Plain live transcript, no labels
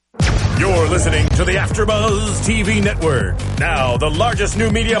You're listening to the AfterBuzz TV Network, now the largest new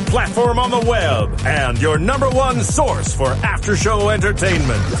media platform on the web, and your number one source for after-show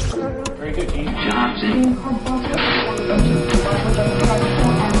entertainment. Very good, Keith Johnson.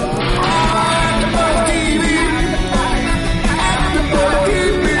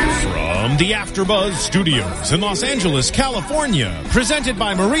 From the AfterBuzz Studios in Los Angeles, California, presented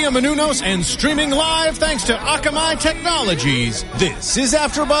by Maria Menounos and streaming live thanks to Akamai Technologies, this is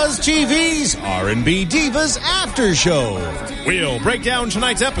AfterBuzz TV's R&B Divas After Show. We'll break down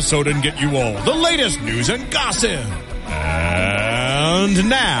tonight's episode and get you all the latest news and gossip. And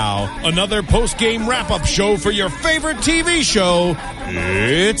now, another post-game wrap-up show for your favorite TV show.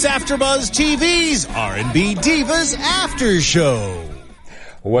 It's AfterBuzz TV's R&B Divas After Show.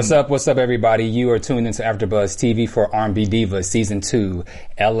 What's up, everybody? You are tuned into AfterBuzz TV for R&B Divas Season 2,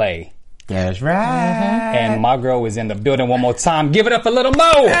 L.A. That's right. And my girl is in the building one more time. Give it up a little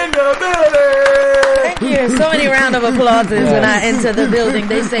more! In the building! Thank you. So many round of applauses when I enter the building.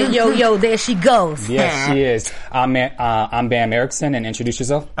 They say, yo, yo, there she goes. Yes, she is. I'm Bam Erickson, and introduce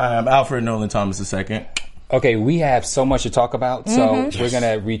yourself. I'm Alfred Nolan Thomas II. Okay, we have so much to talk about, so we're going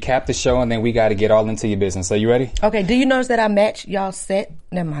to recap the show, and then we got to get all into your business. Are you ready? Okay, do you notice that I match y'all set?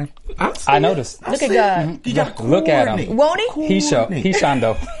 Never mind. I noticed. Look at God. You got Look at him. Won't he? He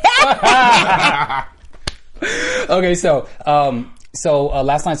Shondo. Okay, so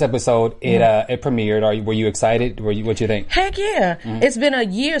last night's episode, it premiered. Were you excited? What you think? Heck yeah. It's been a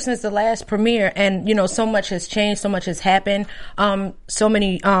year since the last premiere, and, you know, so much has changed, so much has happened. So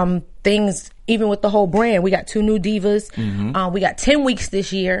many things, even with the whole brand. We got 2 new divas. We got 10 weeks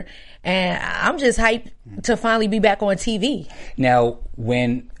this year, and I'm just hyped to finally be back on TV. Now,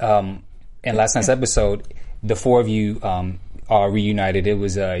 when in last night's episode, the 4 of you are reunited. It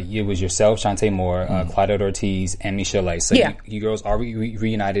was yourself, Shantae Moore, Claudette Ortiz, and Michelle A. So Yeah. you girls are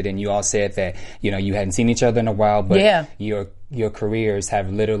reunited, and you all said that, you know, you hadn't seen each other in a while, but your careers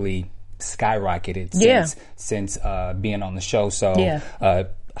have literally skyrocketed since being on the show. So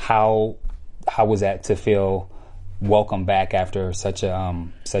how was that to feel welcome back after such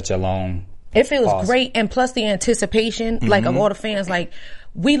a long It feels pause? great, and plus the anticipation, like, of all the fans. Like,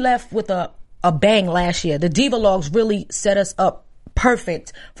 we left with a bang last year. The Diva Logs really set us up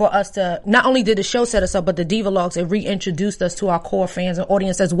perfect for us to, not only did the show set us up, but the Diva Logs, it reintroduced us to our core fans and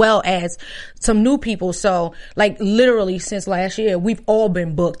audience, as well as some new people. So, like, literally since last year, we've all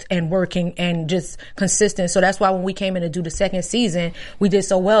been booked and working and just consistent. So that's why when we came in to do the second season, we did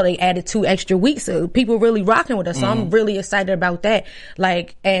so well. They added 2 extra weeks. So people really rocking with us. So I'm really excited about that.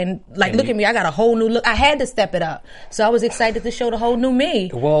 Look at me. I got a whole new look. I had to step it up. So I was excited to show the whole new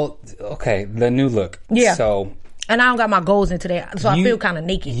me. Well, okay, the new look. Yeah. So. And I don't got my goals in today, so I feel kind of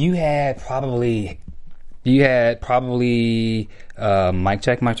naked. You had probably mic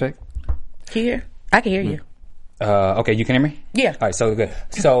check. Here, I can hear you. Okay, you can hear me? Yeah. All right, so good.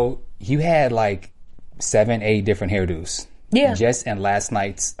 So you had like 7, 8 different hairdos. Yeah. Just in last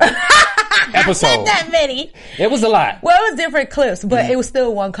night's episode. Not that many. It was a lot. Well, it was different clips, but it was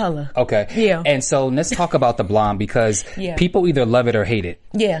still one color. Okay. Yeah. And so let's talk about the blonde, because people either love it or hate it.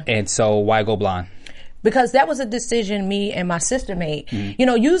 Yeah. And so why go blonde? Because that was a decision me and my sister made. You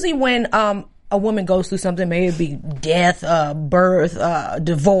know, usually when a woman goes through something, may it be death, birth,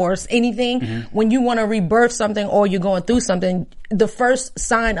 divorce, anything, when you want to rebirth something or you're going through something, the first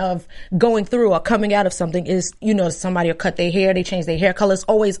sign of going through or coming out of something is, you know, somebody will cut their hair, they change their hair color. It's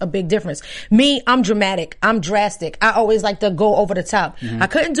always a big difference. Me, I'm dramatic. I'm drastic. I always like to go over the top. I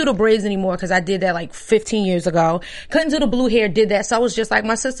couldn't do the braids anymore because I did that like 15 years ago. Couldn't do the blue hair, did that. So I was just like,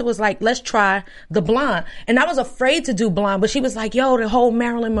 my sister was like, let's try the blonde. And I was afraid to do blonde, but she was like, yo, the whole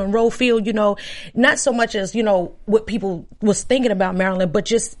Marilyn Monroe feel, you know, not so much as, you know, what people was thinking about Marilyn, but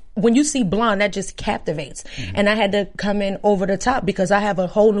just when you see blonde, that just captivates. And I had to come in over the top because I have a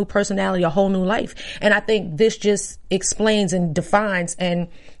whole new personality, a whole new life. And I think this just explains and defines and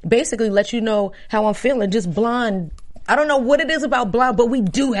basically lets you know how I'm feeling. Just blonde. I don't know what it is about blonde, but we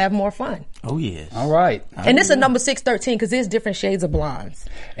do have more fun. Oh, yeah. All right. And this is a number 613 because there's different shades of blondes.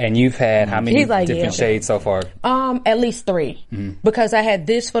 And you've had how many different shades so far? At least 3. Because I had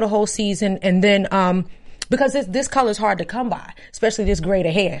this for the whole season, and then because this color is hard to come by, especially this grade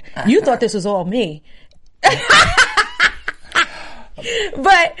of hair. You thought this was all me.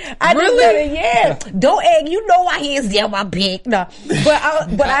 But I just got it, don't egg. You know why he is there, my pig. No, but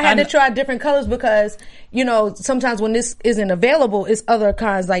I had to try different colors because, you know, sometimes when this isn't available, it's other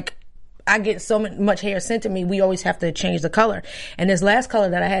kinds. Like, I get so much hair sent to me, we always have to change the color. And this last color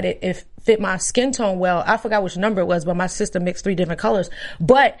that I had, it fit my skin tone well. I forgot which number it was, but my sister mixed 3 different colors.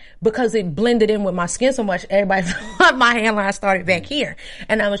 But because it blended in with my skin so much, everybody thought my hairline started back here.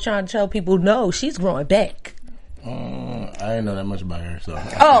 And I was trying to tell people, no, she's growing back. I didn't know that much about her, so.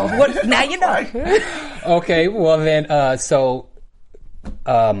 Oh, well, now you know. Okay, well then,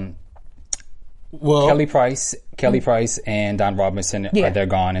 Kelly Price and Don Robinson, they're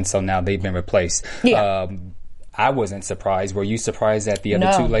gone, and so now they've been replaced. Yeah. I wasn't surprised. Were you surprised that the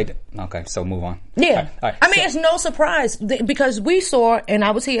other two late? Okay, so move on. Yeah. All right. I mean, it's no surprise because we saw, and I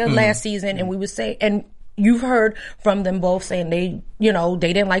was here last season, and we would say, and you've heard from them both saying they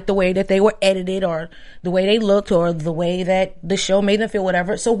didn't like the way that they were edited or the way they looked or the way that the show made them feel,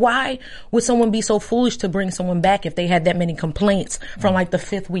 whatever. So why would someone be so foolish to bring someone back if they had that many complaints from like the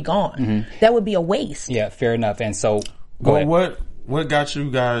 5th week on? Mm-hmm. That would be a waste. Yeah, fair enough. And so, go ahead. What got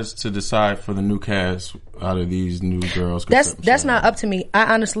you guys to decide for the new cast out of these new girls? That's not up to me.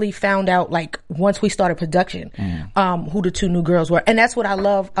 I honestly found out like once we started production, who the 2 new girls were, and that's what I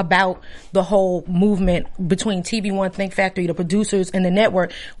love about the whole movement between TV One, Think Factory, the producers, and the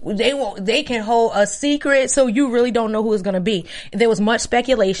network. They can hold a secret, so you really don't know who it's going to be. There was much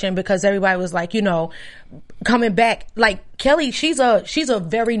speculation because everybody was like, coming back. Like Kelly, she's a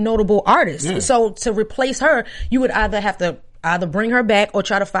very notable artist. Yeah. So to replace her, you would either have to bring her back or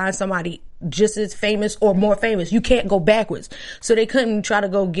try to find somebody just as famous or more famous. You can't go backwards. So they couldn't try to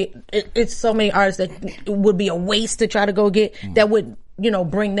go get, it's so many artists that it would be a waste to try to go get that would,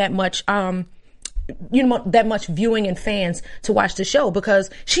 bring that much, that much viewing and fans to watch the show because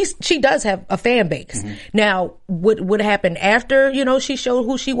she does have a fan base. Mm-hmm. Now, what happened after, she showed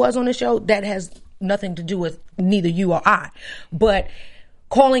who she was on the show, that has nothing to do with neither you or I. But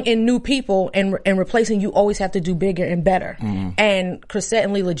calling in new people and replacing, you always have to do bigger and better. Mm-hmm. And Chrisette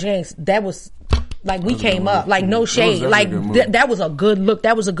and Leela James, that was like we came up, like no shade, like that was a good look.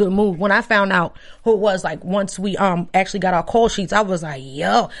 That was a good move. When I found out who it was, like once we actually got our call sheets, I was like,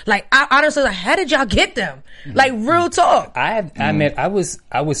 yo, like I honestly, like, how did y'all get them? Mm-hmm. Like real talk. I admit I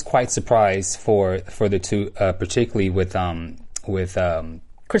was quite surprised for the 2, particularly with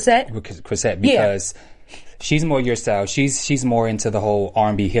Chrisette because. Yeah. She's more your style. She's more into the whole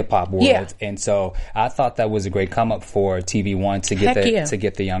R&B hip hop world, and so I thought that was a great come up for TV One to get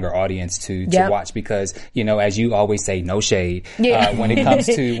the younger audience to watch because as you always say, no shade. Yeah. When it comes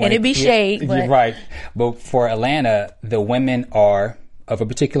to and it be shade, you're right. But for Atlanta, the women are of a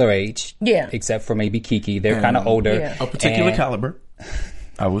particular age, except for maybe Kiki. They're kind of older, a particular caliber.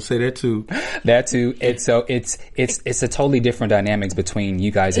 I will say that too. That too. It's a totally different dynamics between you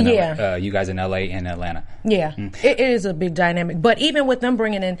guys in LA and Atlanta. Yeah, It is a big dynamic. But even with them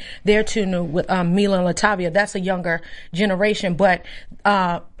bringing in their 2 new with Mila and Latavia, that's a younger generation. But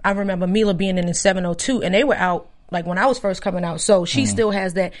I remember Mila being in 702, and they were out like when I was first coming out. So she still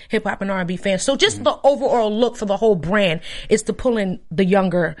has that hip hop and R&B fan. So just the overall look for the whole brand is to pull in the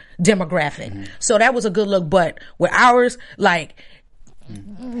younger demographic. So that was a good look. But with ours, like.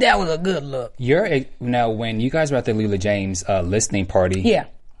 That was a good look. Now, when you guys were at the Leela James listening party,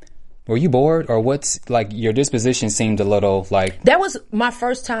 were you bored or what's like your disposition seemed a little like? That was my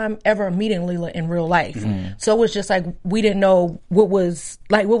first time ever meeting Leela in real life. So it was just like we didn't know what was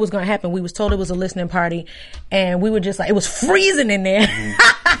going to happen. We was told it was a listening party, and we were just like it was freezing in there.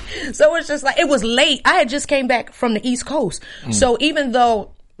 So it's just like it was late. I had just came back from the East Coast, so even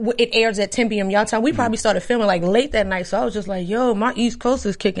though. It airs at 10 p.m. y'all time. We probably started filming like late that night. So I was just like, yo, my East Coast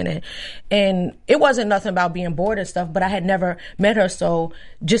is kicking in. And it wasn't nothing about being bored and stuff, but I had never met her. So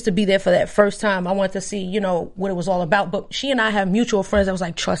just to be there for that first time, I wanted to see, what it was all about. But she and I have mutual friends. I was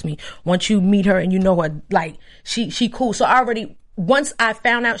like, trust me, once you meet her and you know her, like she cool. So once I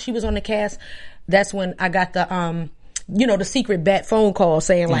found out she was on the cast, that's when I got the, the secret bat phone call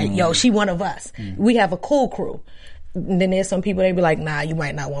saying like, yo, she one of us. We have a cool crew. And then there's some people, they be like, nah, you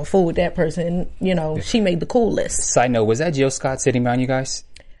might not want to fool with that person. She made the cool list. Side note, was that Jill Scott sitting behind you guys?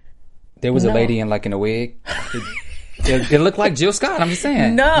 There was a lady in a wig. It looked like Jill Scott, I'm just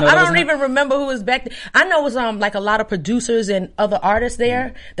saying. No, I don't even remember who was back there. I know it was like a lot of producers and other artists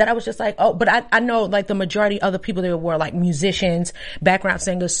there that I was just like, oh, but I know like the majority of the people there were like musicians, background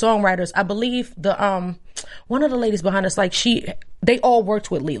singers, songwriters. I believe the one of the ladies behind us, like they all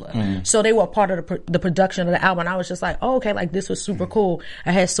worked with Leela. So they were a part of the production of the album. And I was just like, oh, okay, like this was super cool.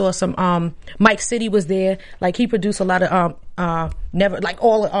 I had saw some, Mike City was there. Like he produced a lot of,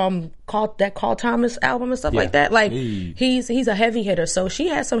 Carl Thomas album and stuff like that. Like he's a heavy hitter. So she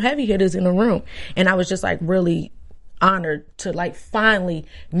had some heavy hitters in the room. And I was just like really honored to like finally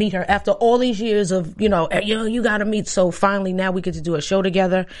meet her after all these years of, you gotta meet. So finally now we get to do a show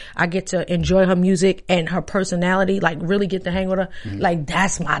together. I get to enjoy her music and her personality, like really get to hang with her. Like,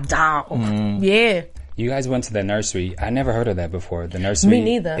 that's my dog. Yeah. You guys went to the nursery. I never heard of that before. The nursery. Me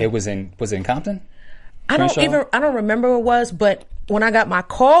neither. Was it in Compton? I don't remember what it was, but when I got my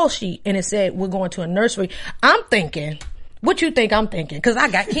call sheet and it said we're going to a nursery, I'm thinking, what you think I'm thinking? Because I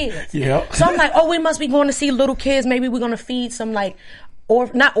got kids. Yeah. So I'm like, we must be going to see little kids. Maybe we're going to feed some like,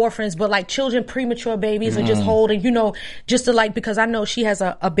 not orphans, but like children, premature babies, or just holding, just to like, because I know she has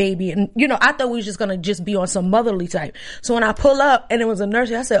a baby, and I thought we was just gonna just be on some motherly type. So when I pull up and it was a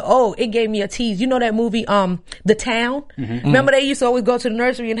nursery, I said, it gave me a tease. You know that movie, The Town? Remember they used to always go to the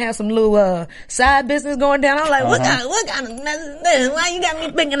nursery and have some little side business going down. I'm like, what kind of mess is this? Why you got me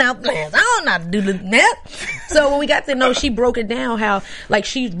picking out plans? I don't know how to do this. So when we got to know, she broke it down how like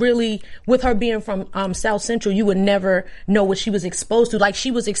she's really, with her being from South Central, you would never know what she was exposed to. Like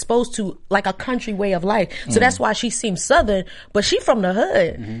she was exposed to like a country way of life. So that's why she seems Southern, but she from the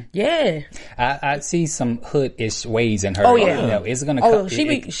hood. Yeah. I see some hood-ish ways in her. Oh yeah. It's gonna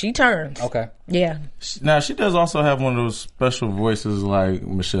she turns. Okay. Yeah. Now she does also have one of those special voices like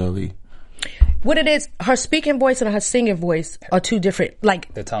Michelle Lee. What it is, her speaking voice and her singing voice are two different,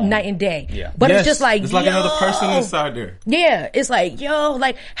 like night and day. Yeah. But it's just like, it's like another person inside there. Yeah. It's like,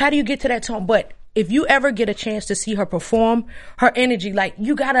 like how do you get to that tone? But if you ever get a chance to see her perform, her energy, like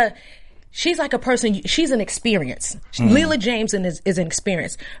she's like a person, she's an experience. Leela James is an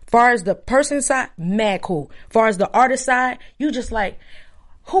experience. Far as the person side, mad cool. Far as the artist side, you just like,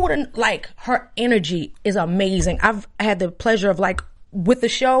 who wouldn't, like, her energy is amazing. I've had the pleasure of like, with the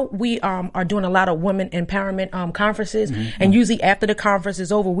show, we are doing a lot of women empowerment conferences, and usually after the conference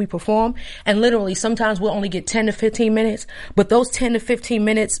is over, we perform. And literally, sometimes we'll only get 10 to 15 minutes, but those 10 to 15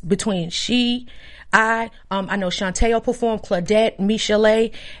 minutes between I know Shantae will perform, Claudette, Michelle,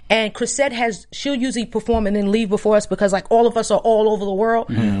 and Chrisette she'll usually perform and then leave before us because like all of us are all over the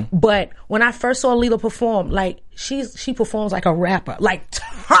world. But when I first saw Leela perform, like she performs like a rapper, like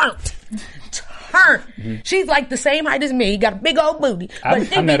turned. She's like the same height as me. Got a big old booty.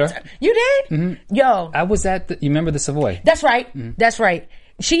 I met her. You did? Yo. I was at you remember the Savoy? That's right. That's right.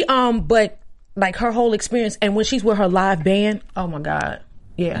 She, but like her whole experience, and when she's with her live band, oh my God.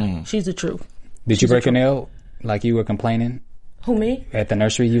 Yeah. She's the truth. Did you break a nail like you were complaining? Who, me? At the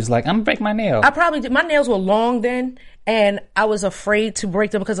nursery, you was like, I'm gonna break my nail. I probably did. My nails were long then, and I was afraid to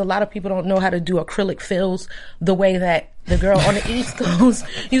break them because a lot of people don't know how to do acrylic fills the way that the girl on the East Coast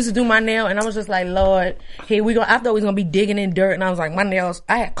used to do my nail. And I was just like, Lord, here we go. I thought we was gonna be digging in dirt, and I was like, my nails,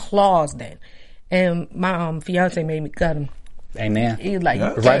 I had claws then. And my fiance made me cut them. Amen. He was like,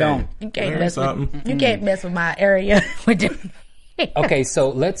 right on. You can't mess with my area. Okay, so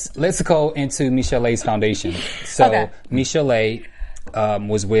let's go into Michelle Foundation. So Michelle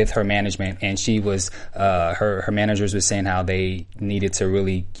was with her management, and she was her managers were saying how they needed to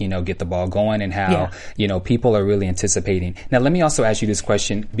really get the ball going, and how people are really anticipating. Now let me also ask you this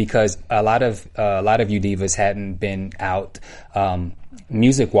question, because a lot of you divas hadn't been out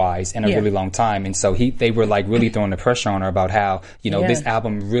music wise in a really long time, and so they were like really throwing the pressure on her about how this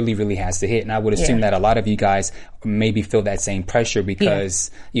album really has to hit. And I would assume that a lot of you guys maybe feel that same pressure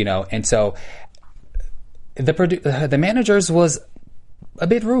because and so the managers was a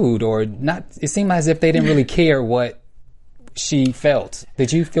bit rude, or not. It seemed as if they didn't really care what she felt.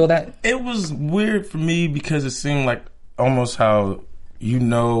 Did you feel that? It was weird for me because it seemed like almost how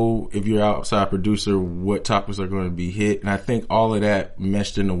if you're outside producer what topics are going to be hit, and I think all of that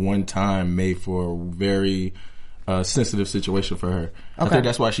meshed into one time made for a very sensitive situation for her. I think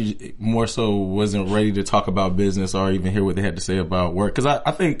that's why she more so wasn't ready to talk about business or even hear what they had to say about work. Because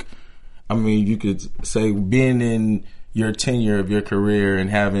I think, you could say being in your tenure of your career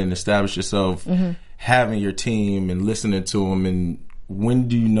and having established yourself, having your team and listening to them, and when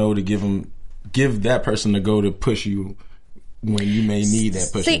do you know to give that person the go to push you when you may need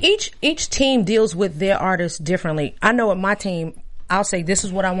that push? See, each team deals with their artists differently. I know with my team, I'll say this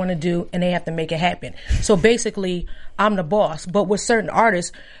is what I want to do, and they have to make it happen. So basically, I'm the boss. But with certain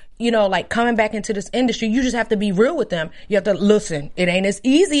artists, like coming back into this industry, you just have to be real with them. You have to listen. It ain't as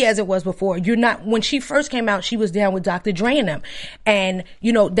easy as it was before. When she first came out, she was down with Dr. Dre and them. And,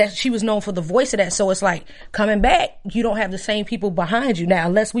 that she was known for the voice of that. So it's like coming back, you don't have the same people behind you now,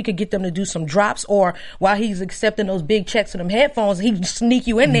 unless we could get them to do some drops, or while he's accepting those big checks for them headphones, he sneak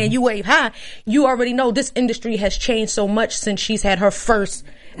you in there and you wave high. You already know this industry has changed so much since she's had her first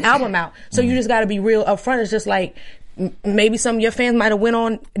album out. So you just got to be real upfront. It's just like, maybe some of your fans might have went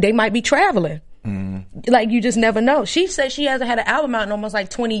on, they might be traveling. Like, you just never know. She said she hasn't had an album out in almost like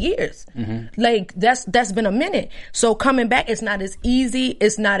 20 years. Like, that's been a minute. So coming back, it's not as easy.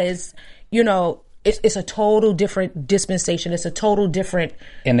 It's not as, you know, it's a total different dispensation. It's a total different...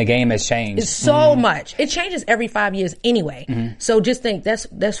 And the game has changed. It's so much. It changes every 5 years anyway. So just think,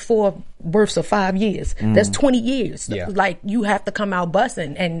 that's 4 births of 5 years. That's 20 years. Yeah. Like, you have to come out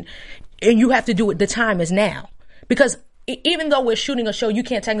busting, and you have to do it. The time is now. Because even though we're shooting a show, you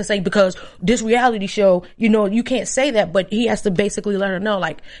can't technically say, because this reality show, you know, you can't say that, but he has to basically let her know,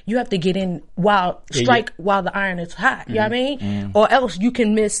 like, you have to get in while the iron is hot. You know what I mean? Or else you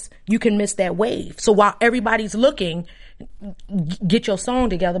can miss that wave. So while everybody's looking, get your song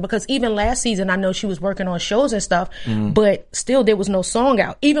together. Because even last season, I know she was working on shows and stuff, but still there was no song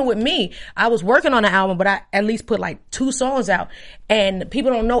out. Even with me, I was working on an album, but I at least put like 2 songs out, and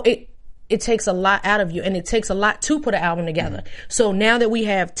people don't know it. It takes a lot out of you, and it takes a lot to put an album together. So now that we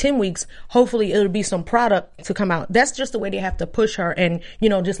have 10 weeks, hopefully it'll be some product to come out. That's just the way they have to push her, and, you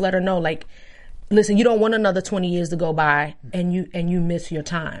know, just let her know, like, listen, you don't want another 20 years to go by and you miss your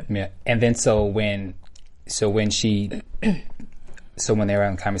time. Yeah. And then when they were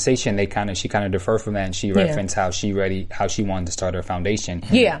in conversation, she kind of deferred from that, and she referenced how she wanted to start her foundation.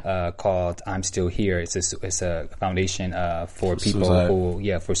 Called I'm Still Here. It's a foundation for people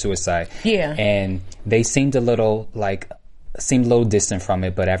for suicide. Yeah. And they seemed a little distant from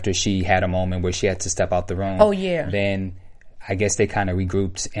it, but after she had a moment where she had to step out the room, then I guess they kind of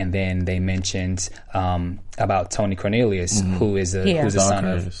regrouped, and then they mentioned about Tony Cornelius, who's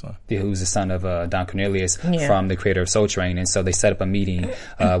the son of Don Cornelius from the creator of Soul Train, and so they set up a meeting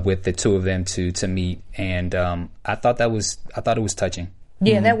with the two of them to meet, and I thought it was touching.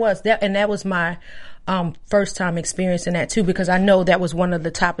 Yeah, that was my first time experiencing that too, because I know that was one of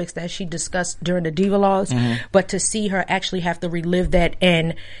the topics that she discussed during the Divalogues, but to see her actually have to relive that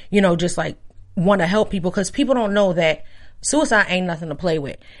and, you know, just like want to help people, because people don't know that suicide ain't nothing to play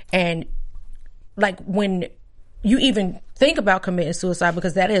with. And like, when you even think about committing suicide,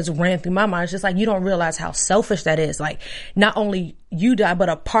 because that has ran through my mind, it's just like, you don't realize how selfish that is. Like, not only you die, but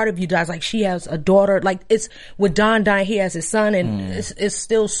a part of you dies. Like, she has a daughter. Like, it's with Don dying, he has his son, and it's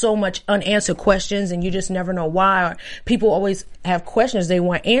still so much unanswered questions, and you just never know why. Or people always have questions they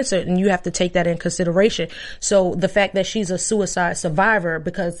want answered, and you have to take that in consideration. So the fact that she's a suicide survivor,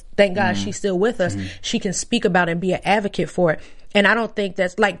 because thank God she's still with us, she can speak about it and be an advocate for it. And I don't think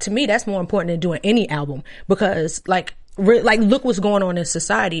that's, like, to me, that's more important than doing any album, because like look what's going on in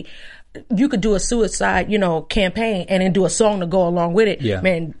society. You could do a suicide, you know, campaign and then do a song to go along with it. Yeah.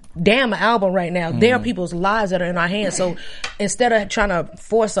 Man, damn, an album right now. There are people's lives that are in our hands. So instead of trying to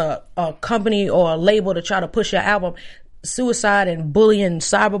force a company or a label to try to push your album, suicide and bullying,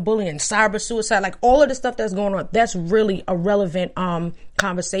 cyber suicide, like all of the stuff that's going on, that's really a relevant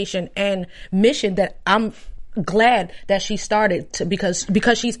conversation and mission that I'm glad that she started to, because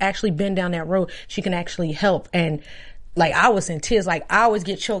she's actually been down that road. She can actually help. And like, I was in tears. Like, I always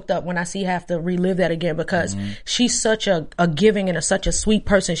get choked up when I see her have to relive that again, because she's such a giving and such a sweet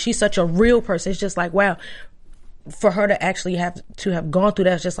person. She's such a real person. It's just like, wow, for her to actually have gone through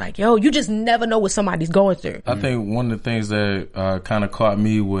that, it's just like, yo, you just never know what somebody's going through. I think one of the things that kind of caught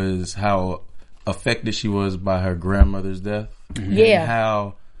me was how affected she was by her grandmother's death. And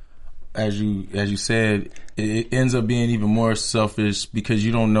how, as you said, it ends up being even more selfish, because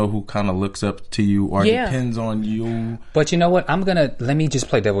you don't know who kind of looks up to you or depends on you. But you know what? Let me just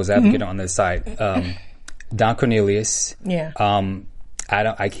play devil's advocate on this side. Don Cornelius. Yeah.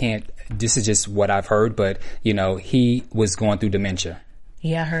 I can't, this is just what I've heard, but you know, he was going through dementia.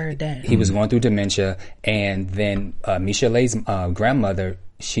 Yeah, I heard that. He was going through dementia, and then Michelet's grandmother,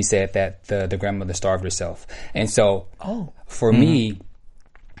 she said that the grandmother starved herself. And so for me,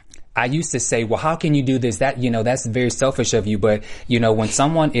 I used to say, well, how can you do this? That, you know, that's very selfish of you. But, you know, when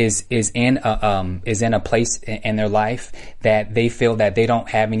someone is in a place in their life that they feel that they don't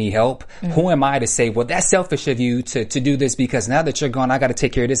have any help, who am I to say, well, that's selfish of you to do this, because now that you're gone, I got to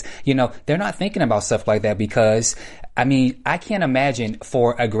take care of this. You know, they're not thinking about stuff like that, because, I mean, I can't imagine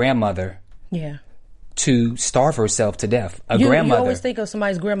for a grandmother to starve herself to death. Grandmother. You always think of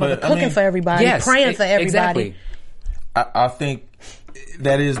somebody's grandmother cooking for everybody, praying for everybody. Exactly. I think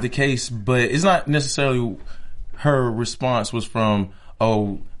that is the case, but it's not necessarily her response was from,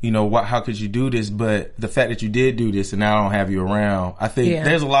 oh, you know, how could you do this? But the fact that you did do this and now I don't have you around, I think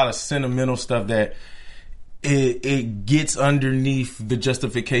there's a lot of sentimental stuff that it gets underneath the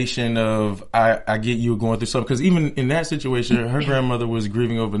justification of I get you going through something, because even in that situation, her grandmother was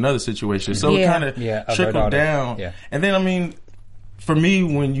grieving over another situation, so it kind of trickled down. And then, I mean, for me,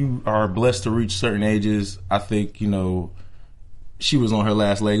 when you are blessed to reach certain ages, I think, you know, she was on her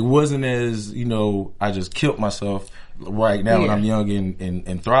last leg. It wasn't as, I just killed myself right now when I'm young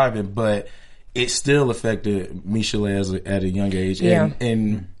and thriving, but it still affected Michel'le at a young age. Yeah.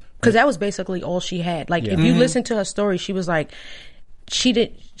 And because that was basically all she had. Like, if you listen to her story, she was like, she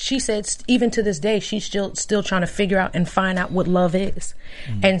said even to this day, she's still trying to figure out and find out what love is.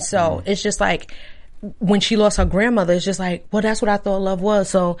 And so it's just like, when she lost her grandmother, it's just like, well, that's what I thought love was.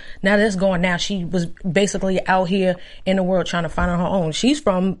 So now that's gone. Now she was basically out here in the world trying to find her own. She's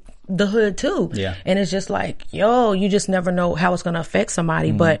from the hood too. Yeah. And it's just like, you just never know how it's going to affect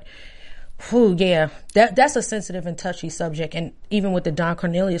somebody. But, that's a sensitive and touchy subject. And even with the Don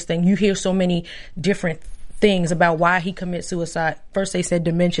Cornelius thing, you hear so many different things about why he commits suicide. First they said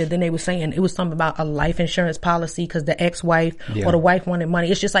dementia, then they were saying it was something about a life insurance policy because the ex-wife or the wife wanted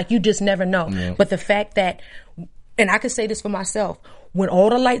money. It's just like, you just never know. Yeah. But the fact that, and I can say this for myself, when all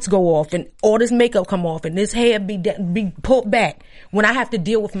the lights go off and all this makeup come off and this hair be pulled back, when I have to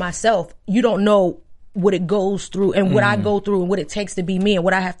deal with myself, you don't know what it goes through and what I go through and what it takes to be me and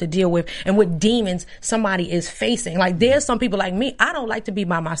what I have to deal with and what demons somebody is facing. Like, there's some people like me, I don't like to be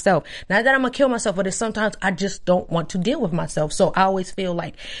by myself. Not that I'm gonna kill myself, but it's sometimes I just don't want to deal with myself. So I always feel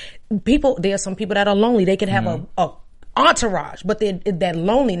like there are some people that are lonely. They can have a entourage, but that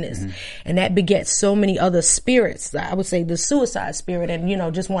loneliness and that begets so many other spirits. I would say the suicide spirit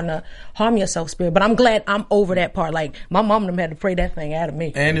and just want to harm yourself spirit. But I'm glad I'm over that part. Like, my mom and them had to pray that thing out of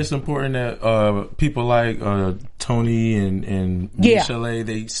me. And it's important that people like Tony and Michel'le,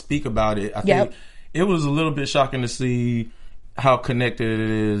 they speak about it. I think it was a little bit shocking to see how connected it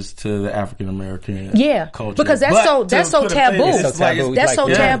is to the African American culture. Because that's so taboo. That's so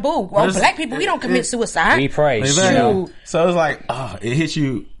taboo. Well, black people, we don't commit suicide. We pray. So it's like, it hits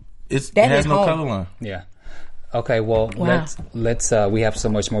you. It has no color line. Yeah. Okay. Well, let's. We have so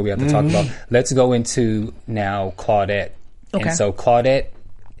much more we have to talk about. Let's go into now Claudette. Okay. And so Claudette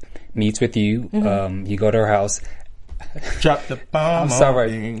meets with you. You go to her house. Drop the bomb. I'm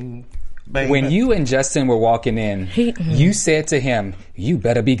sorry. When you and Justin were walking in, you said to him, "You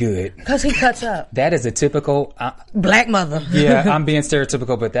better be good." Because he cuts up. That is a typical... black mother. Yeah, I'm being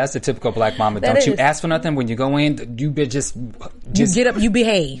stereotypical, but that's a typical black mama. Don't you ask for nothing when you go in. You just you get up, you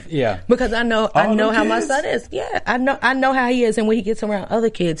behave. Yeah. Because I know how my son is. Yeah, I know how he is. And when he gets around other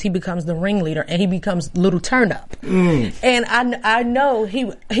kids, he becomes the ringleader and he becomes little turn up. And I know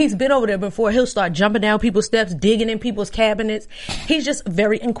he's been over there before. He'll start jumping down people's steps, digging in people's cabinets. He's just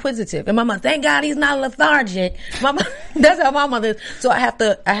very inquisitive. And my mother, thank God he's not lethargic. That's how my mother is. So I have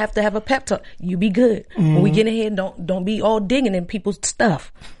to have a pep talk. You be good. When we get in here, don't be all digging in people's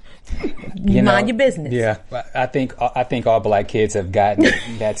stuff. Mind your business. Yeah, I think all black kids have gotten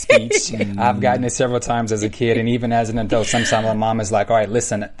that speech. I've gotten it several times as a kid, and even as an adult. Sometimes my mom is like, "All right,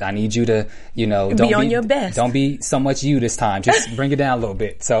 listen, I need you to, don't be on your best. Don't be so much you this time. Just bring it down a little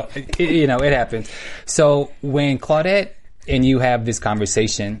bit." So it happens. So when Claudette and you have this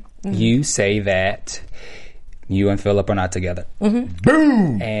conversation, you say that you and Philip are not together.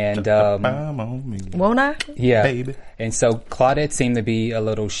 Boom! And won't I? Yeah, baby. And so Claudette seemed to be a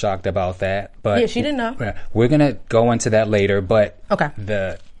little shocked about that, but she didn't know. We're gonna go into that later. But okay,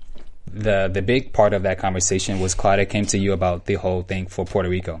 the big part of that conversation was Claudette came to you about the whole thing for Puerto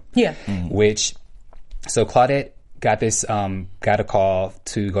Rico. Yeah, so Claudette got a call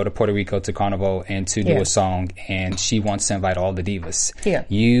to go to Puerto Rico to Carnival and to do a song, and she wants to invite all the divas. Yeah.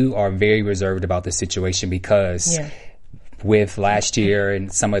 You are very reserved about the situation because with last year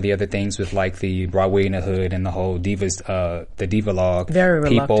and some of the other things with like the Broadway in the Hood and the whole divas, the Diva-log,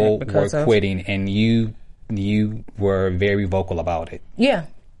 people were quitting, and you were very vocal about it. Yeah.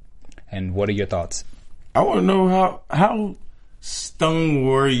 And what are your thoughts? I want to know how stung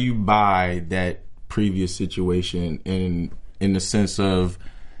were you by that previous situation in the sense of,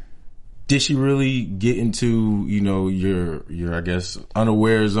 did she really get into your I guess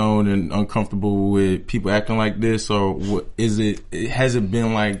unaware zone and uncomfortable with people acting like this, or what is it? Has it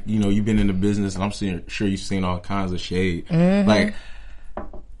been like you've been in the business and I'm sure you've seen all kinds of shade. Like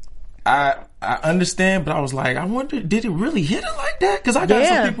I understand, but I was like, I wonder, did it really hit her like that? Because I got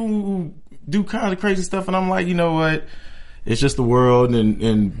some people who do kind of crazy stuff, and I'm like, you know what? It's just the world,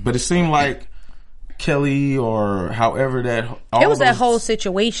 but it seemed like Kelly or however that... It was that whole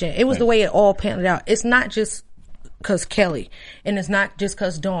situation. It was the way it all panned out. It's not just because Kelly, and it's not just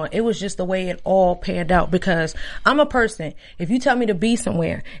because Dawn. It was just the way it all panned out, because I'm a person, if you tell me to be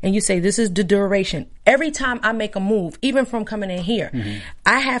somewhere and you say this is the duration, every time I make a move, even from coming in here,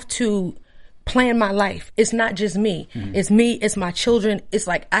 I have to plan my life. It's not just me. It's me, it's my children. It's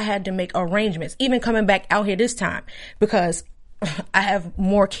like I had to make arrangements, even coming back out here this time, because I have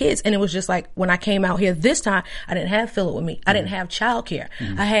more kids, and it was just like when I came out here this time, I didn't have Philip with me. I didn't have childcare.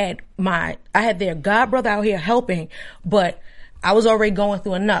 I had their godbrother out here helping, but I was already going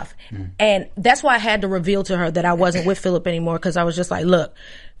through enough. And that's why I had to reveal to her that I wasn't with Philip anymore, because I was just like, look,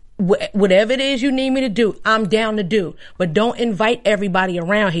 whatever it is you need me to do, I'm down to do. But don't invite everybody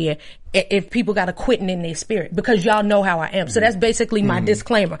around here if people got a quitting in their spirit, because y'all know how I am. So that's basically my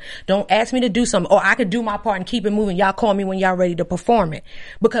disclaimer. Don't ask me to do something, or I could do my part and keep it moving. Y'all call me when y'all ready to perform it.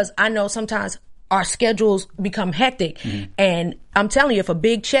 Because I know sometimes our schedules become hectic. And I'm telling you, if a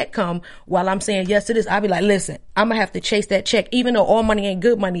big check come while I'm saying yes to this, I'll be like, listen, I'm going to have to chase that check. Even though all money ain't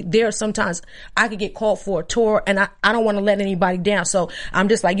good money, there are sometimes I could get called for a tour, and I don't want to let anybody down. So I'm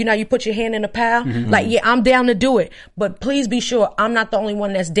just like, you put your hand in the pile. Like, yeah, I'm down to do it. But please be sure I'm not the only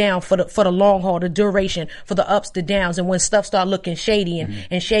one that's down for the long haul, the duration, for the ups, the downs, and when stuff start looking shady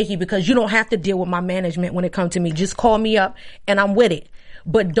and shaky, because you don't have to deal with my management when it comes to me. Just call me up and I'm with it.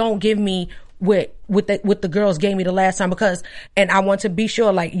 But don't give me what the girls gave me the last time, and I want to be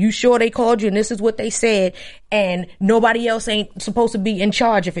sure, like, you sure they called you and this is what they said, and nobody else ain't supposed to be in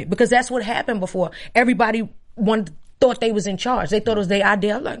charge of it, because that's what happened before. Everybody thought they was in charge. They thought it was their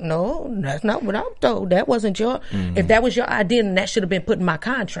idea. I'm like, no, that's not what I'm told. That wasn't if that was your idea, then that should have been put in my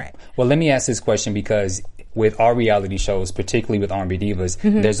contract. Well, let me ask this question, because with our reality shows, particularly with R&B Divas,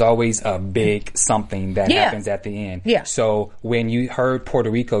 there's always a big something that happens at the end. Yeah. So when you heard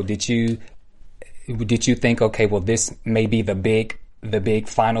Puerto Rico, did you think, okay, well, this may be the big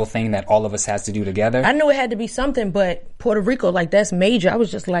final thing that all of us has to do together? I knew it had to be something, but Puerto Rico, like, that's major. I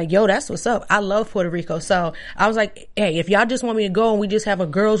was just like, yo, that's what's up. I love Puerto Rico. So I was like, hey, if y'all just want me to go and we just have a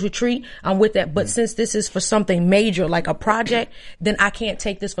girls retreat, I'm with that. But since this is for something major, like a project, then I can't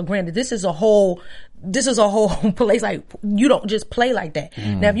take this for granted. This is a whole place. Like, you don't just play like that.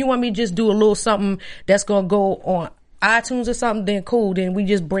 Now, if you want me to just do a little something that's going to go on iTunes or something, then cool, then we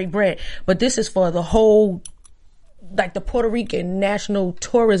just break bread. But this is for the whole, like, the Puerto Rican National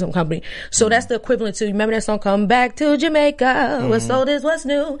Tourism Company. So that's the equivalent to, remember that song, Come Back to Jamaica, what's old is what's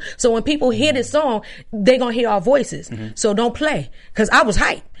new. So when people hear this song, they gonna hear our voices. So don't play, because I was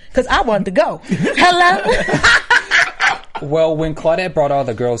hyped, because I wanted to go. Hello? Well, when Claudette brought all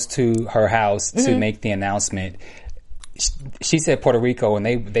the girls to her house to make the announcement, she said Puerto Rico, and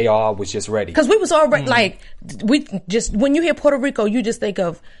they all was just ready. Because we was already, like, when you hear Puerto Rico, you just think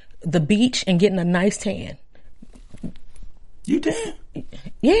of the beach and getting a nice tan. You tan?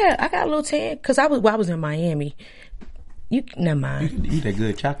 Yeah, I got a little tan, because I was in Miami. Never mind. You can eat that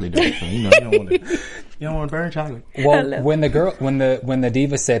good chocolate though. So, you don't want to burn chocolate. Well, when the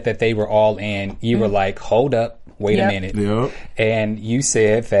diva said that they were all in, you were like, hold up, wait a minute. Yep. And you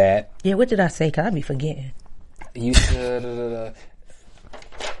said that. Yeah, what did I say? Because I be forgetting. You said,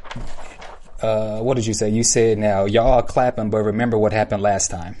 what did you say? You said, now, y'all are clapping, but remember what happened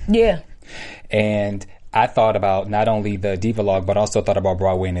last time. Yeah. And I thought about not only the Diva-Log, but also thought about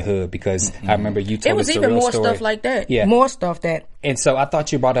Broadway in the Hood, because I remember you told us the real story. It was even more stuff like that. Yeah. More stuff that. And so I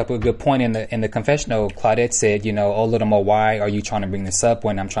thought you brought up a good point in the confessional. Claudette said, oh, Little Mo, why are you trying to bring this up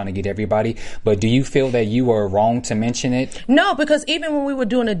when I'm trying to get everybody? But do you feel that you were wrong to mention it? No, because even when we were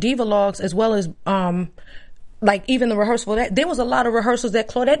doing the Diva-Logs, as well as, like, even the rehearsal, there was a lot of rehearsals that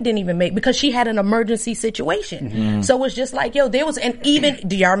Claudette didn't even make, because she had an emergency situation. So it's just like, do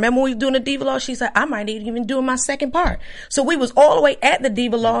y'all remember when we were doing the Diva-Log? She said, I might even do my second part. So we was all the way at the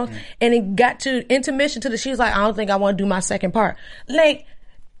Diva-Log, and it got to intermission she was like, I don't think I want to do my second part. Like,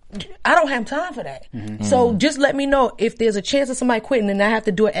 I don't have time for that. So just let me know if there's a chance of somebody quitting and I have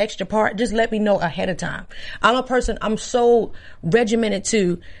to do an extra part. Just let me know ahead of time. I'm so regimented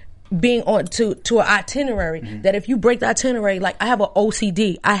to being on to an itinerary that if you break the itinerary, like, I have an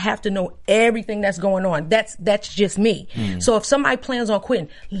OCD, I have to know everything that's going on. That's just me. So if somebody plans on quitting,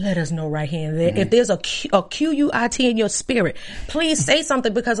 let us know right here and there. If there's a QUIT in your spirit, please say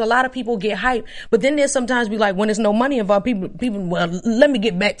something, because a lot of people get hyped, but then there's sometimes be like, when there's no money involved, people, well, let me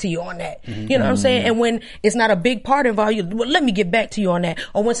get back to you on that. You know what I'm saying? And when it's not a big part involved, well, let me get back to you on that.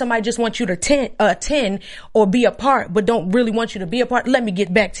 Or when somebody just wants you to attend or be a part, but don't really want you to be a part, let me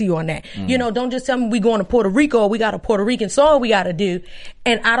get back to you on that. Don't just tell me we going to Puerto Rico, we got a Puerto Rican song we got to do.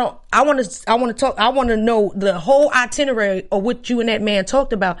 And I want to know the whole itinerary of what you and that man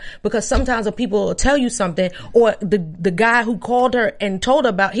talked about, because sometimes the people will tell you something, or the guy who called her and told her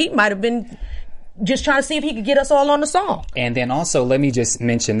about, he might have been just trying to see if he could get us all on the song. And then also, let me just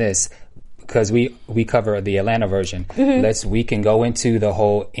mention this, because we cover the Atlanta version. We can go into the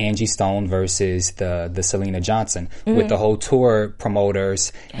whole Angie Stone versus the Selena Johnson with the whole tour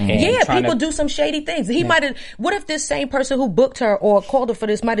promoters. And people do some shady things. He might have. What if this same person who booked her or called her for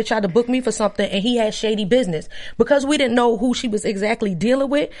this might have tried to book me for something, and he had shady business because we didn't know who she was exactly dealing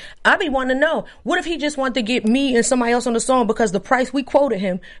with? I'd be wanting to know. What if he just wanted to get me and somebody else on the song because the price we quoted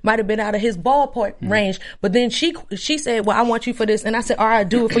him might have been out of his ballpark range? But then she said, "Well, I want you for this," and I said, "All right,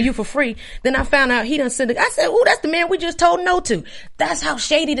 do it for you for free." Then I found out he done sent it. I said, "Oh, that's the man we just told no to." That's how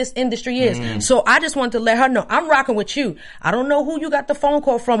shady this industry is. So I just wanted to let her know I'm rocking with you. I don't know who you got the phone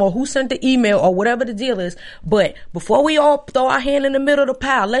call from or who sent the email or whatever the deal is, but before we all throw our hand in the middle of the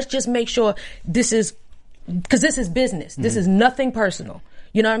pile, let's just make sure this is, because this is business. This is nothing personal.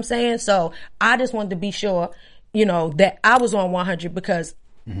 You know what I'm saying? So I just wanted to be sure, that I was on 100 because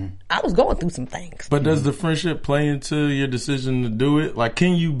I was going through some things. But does the friendship play into your decision to do it? Like,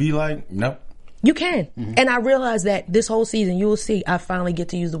 can you be like, no? You can. And I realized that this whole season, you will see, I finally get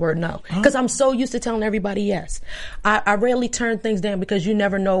to use the word no. Because I'm so used to telling everybody yes. I rarely turn things down because you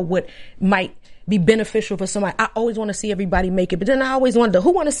never know what might be beneficial for somebody. I always want to see everybody make it. But then I always wonder,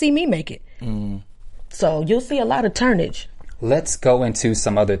 who want to see me make it? So you'll see a lot of turnage. Let's go into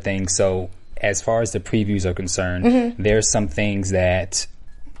some other things. So as far as the previews are concerned, there's some things that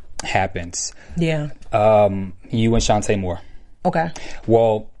happens. Yeah. You and Shantae Moore. Okay.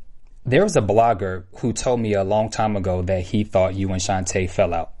 Well, there was a blogger who told me a long time ago that he thought you and Shantae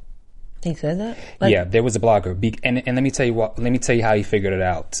fell out. He said that? Yeah, there was a blogger, and let me tell you what. Let me tell you how he figured it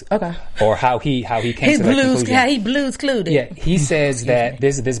out. Okay. Or how he came to that conclusion. How he blues clued it. Yeah, he says that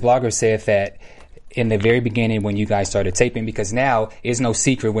this blogger said that in the very beginning when you guys started taping, because now it's no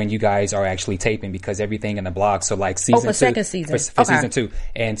secret when you guys are actually taping because everything in the blog. So like season 2, second season, for season 2,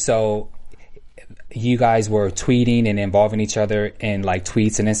 and so you guys were tweeting and involving each other in like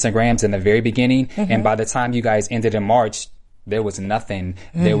tweets and Instagrams in the very beginning, and by the time you guys ended in March, there was nothing.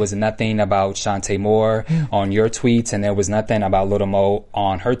 There was nothing about Shantae Moore on your tweets, and there was nothing about Little Mo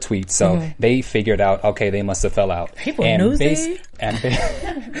on her tweets. So they figured out, okay, they must have fell out. People knew that.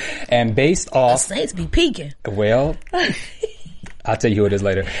 And based off, the Saints be peaking. Well, I'll tell you who it is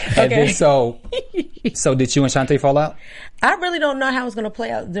later. Okay. And then so did you and Shantae fall out? I really don't know how it's going to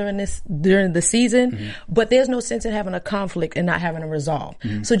play out during the season, but there's no sense in having a conflict and not having a resolve.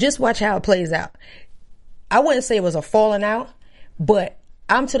 So just watch how it plays out. I wouldn't say it was a falling out, but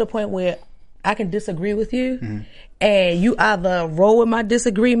I'm to the point where I can disagree with you, and you either roll with my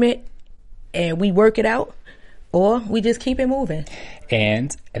disagreement and we work it out, or we just keep it moving.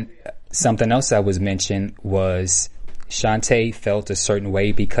 And something else that was mentioned was Shantae felt a certain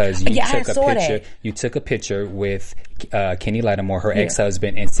way because you took a picture with Kenny Lattimore, her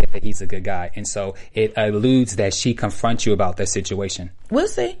ex-husband, and said that he's a good guy. And so it alludes that she confronts you about that situation. We'll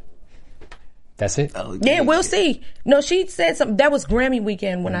see. That's it? Yeah, we'll see. No, she said something. That was Grammy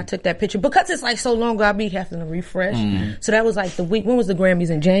weekend when I took that picture. Because it's like so long ago, I'll be having to refresh. So that was like the week. When was the Grammys?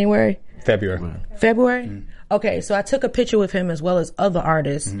 In January? February? Okay, so I took a picture with him as well as other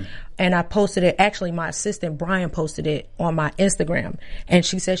artists. And I posted it. Actually, my assistant, Brian, posted it on my Instagram. And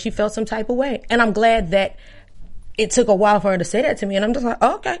she said she felt some type of way. And I'm glad that it took a while for her to say that to me. And I'm just like,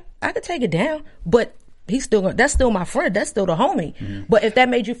 oh, okay, I could take it down. But that's still my friend. That's still the homie. But if that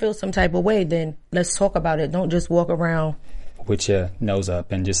made you feel some type of way, then let's talk about it. Don't just walk around with your nose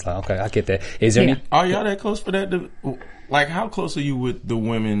up and just like, okay, I get that. Is there any? Are y'all that close for that? Like, how close are you with the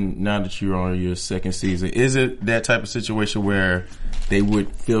women now that you're on your second season? Is it that type of situation where they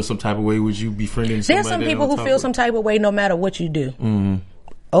would feel some type of way? Would you befriending somebody? There's some people who feel some type of way no matter what you do.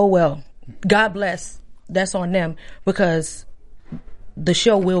 Oh, well, God bless. That's on them, because the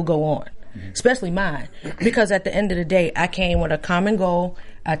show will go on. Especially mine, because at the end of the day, I came with a common goal.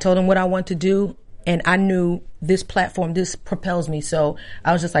 I told them what I want to do, and I knew this platform, this propels me. So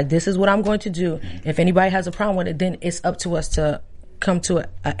I was just like, this is what I'm going to do. If anybody has a problem with it, then it's up to us to come to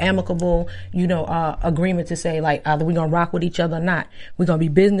an amicable, agreement to say, like, either we're going to rock with each other or not. We're going to be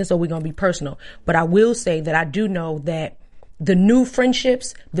business or we're going to be personal. But I will say that I do know that the new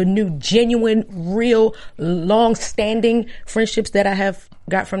friendships, the new genuine, real, long-standing friendships that I have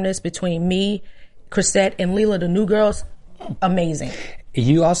got from this between me, Chrisette, and Leela, the new girls, amazing.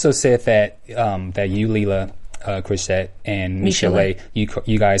 You also said that that you, Leela, Chrisette, and Michelle,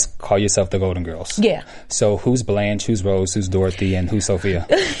 you guys call yourself the Golden Girls. Yeah. So who's Blanche, who's Rose, who's Dorothy, and who's Sophia?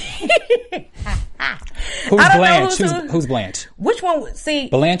 Who's Blanche? Who's Blanche? Which one? See,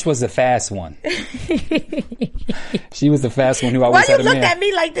 Blanche was the fast one. She was the fast one who always had a man. Why you look at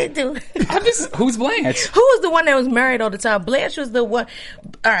me like that, dude? Who's Blanche? Who was the one that was married all the time? Blanche was the one.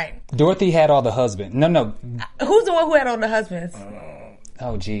 All right. Dorothy had all the husbands. No. Who's the one who had all the husbands?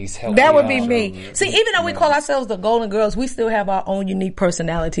 Oh, geez. That would be me. See, even though we call ourselves the Golden Girls, we still have our own unique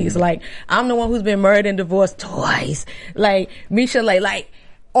personalities. Like, I'm the one who's been married and divorced twice. Like, Misha, like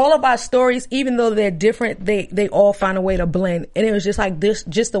all of our stories, even though they're different, they all find a way to blend. And it was just like this,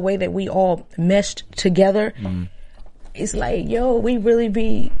 just the way that we all meshed together. It's like, yo, we really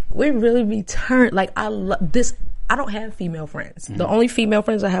be turned. Like, I love this. I don't have female friends. The only female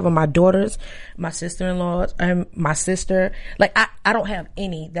friends I have are my daughters, my sister-in-laws, and my sister. Like, I don't have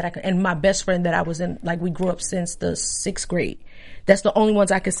any that I can, and my best friend that I was in, like, we grew up since the 6th grade. That's the only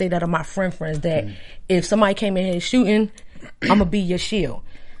ones I can say that are my friends that if somebody came in here shooting, I'm gonna be your shield.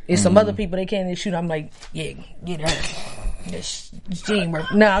 If some other people, they came in shooting, I'm like, yeah, get her. She ain't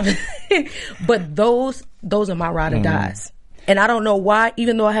work. No, but those are my ride or dies. And I don't know why,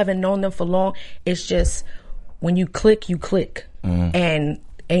 even though I haven't known them for long, it's just, when you click, you click. And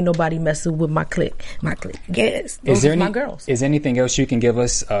ain't nobody messing with my click. Yes. Those are my girls. Is there anything else you can give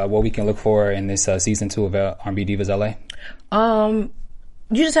us, what we can look for in this season 2 of R&B Divas LA?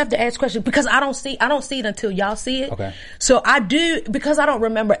 You just have to ask questions because I don't see it until y'all see it. Okay. So I do, because I don't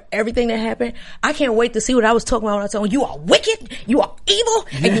remember everything that happened. I can't wait to see what I was talking about when I was telling you are wicked, you are evil,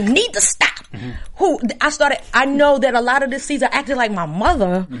 and you need to stop. I know that a lot of this season acted like my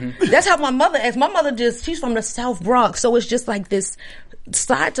mother. That's how my mother is. My mother she's from the South Bronx. So it's just like this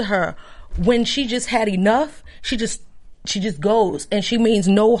side to her. When she just had enough, she just goes, and she means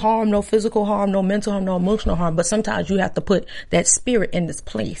no harm, no physical harm, no mental harm, no emotional harm. But sometimes you have to put that spirit in this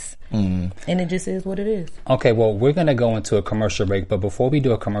place. And it just is what it is. Okay, well, we're going to go into a commercial break. But before we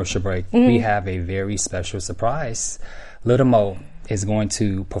do a commercial break, we have a very special surprise. Little Mo is going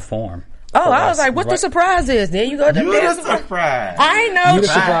to perform. Oh, I was like, what the surprise is? There you go. You're the surprise. I know. You're the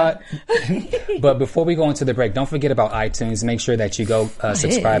surprise. But before we go into the break, don't forget about iTunes. Make sure that you go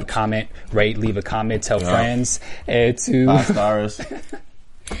subscribe, comment, rate, leave a comment, tell friends. And to 5 stars.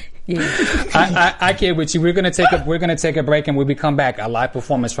 Yeah. I can't with you. We're gonna take a break, and when we come back, a live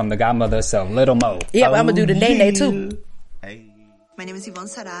performance from the godmother herself, Little Mo. Yeah, I'm gonna do the Nene too. Hey. My name is Yvonne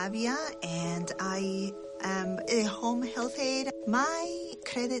Saravia, and I am a home health aide. My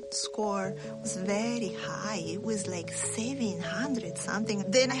credit score was very high. It was like 700 something.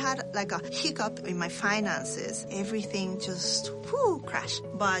 Then I had like a hiccup in my finances. Everything just crashed.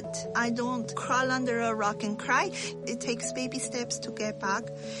 But I don't crawl under a rock and cry. It takes baby steps to get back.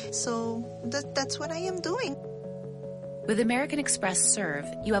 So that's what I am doing. With American Express Serve,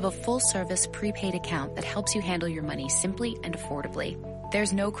 you have a full-service prepaid account that helps you handle your money simply and affordably.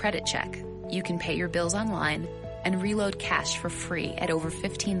 There's no credit check. You can pay your bills online and reload cash for free at over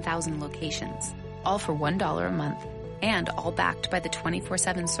 15,000 locations, all for $1 a month, and all backed by the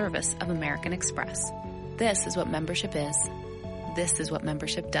 24/7 service of American Express. This is what membership is. This is what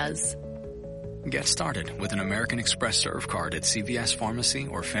membership does. Get started with an American Express Serve card at CVS Pharmacy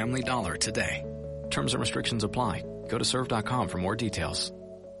or Family Dollar today. Terms and restrictions apply. Go to serve.com for more details.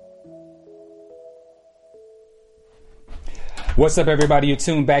 What's up, everybody? You're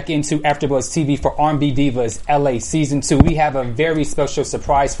tuned back into AfterBuzz TV for R&B Divas LA Season 2. We have a very special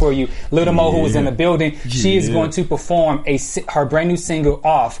surprise for you. Little Mo, who is in the building, she is going to perform her brand new single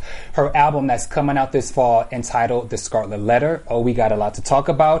off her album that's coming out this fall entitled The Scarlet Letter. Oh, we got a lot to talk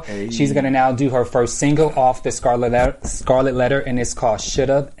about. Hey. She's going to now do her first single off The Scarlet Letter, and it's called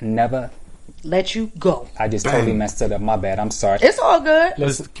Shoulda Never Let You Go. I just totally messed it up. My bad. I'm sorry. It's all good.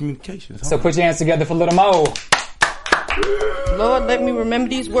 Let's communication. So put your hands together for Little Mo. Lord, let me remember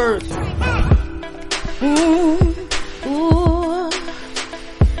these words. Ooh, ooh,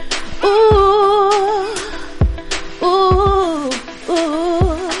 ooh, ooh,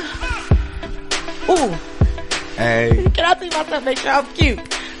 ooh, ooh. Hey. Can I see myself make sure I'm cute?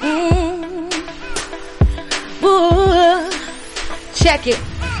 Ooh, check it.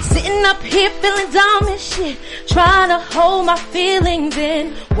 Sitting up here feeling dumb and shit, trying to hold my feelings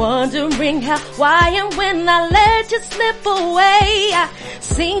in, wondering how, why, and when I let you slip away. I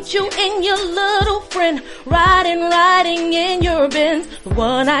seen you and your little friend riding in your Benz, the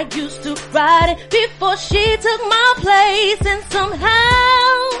one I used to ride in before she took my place. And somehow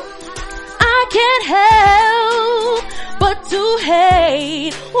I can't help but to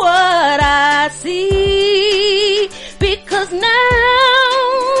hate what I see, because now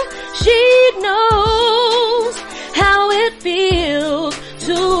she knows how it feels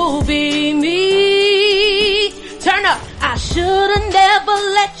to be me. Turn up. I shoulda never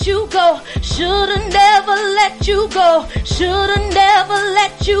let you go. Shoulda never let you go. Shoulda never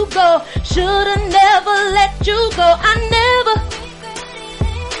let you go. Shoulda never let you go. I never.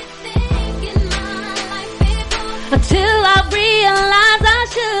 Until I realized I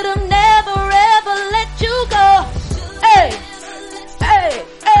shoulda never ever let you go. Hey, hey.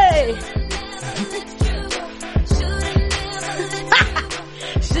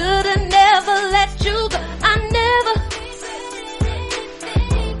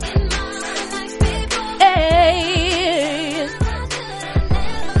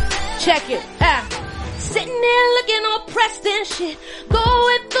 Check it. Sitting there looking all pressed and shit,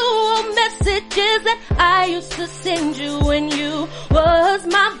 going through all messages that I used to send you when you was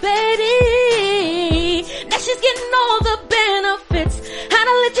my baby. Now she's getting all the benefits. How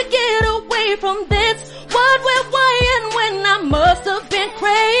to let you get away from this? What, where, why, and when? I must have been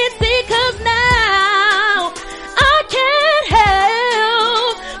crazy, 'cause now I can't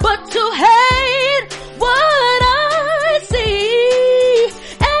help but to hate what I see.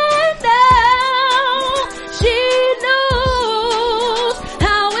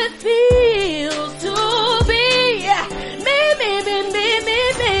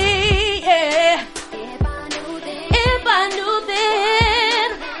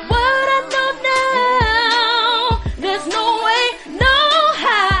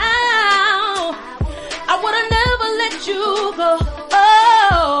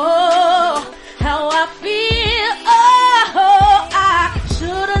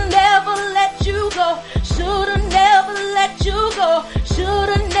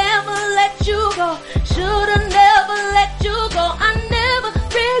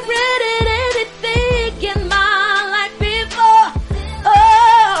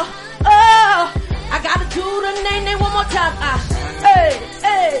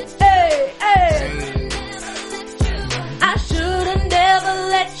 I should've never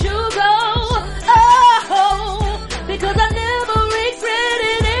let you go. Oh, because I never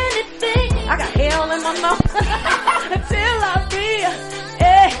regretted anything. I got hell in my mouth until I feel,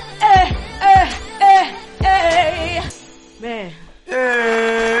 man.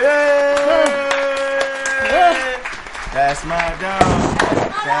 That's my dog.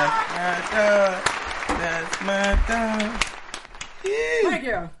 That's my dog. That's my dog. Thank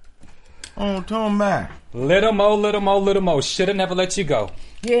you. On Tom Mac. Little Mo. Shoulda never let you go.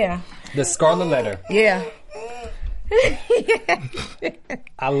 Yeah. The Scarlet Letter. Yeah.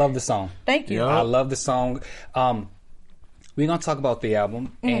 I love the song. Thank you. Yep. I love the song. We're gonna talk about the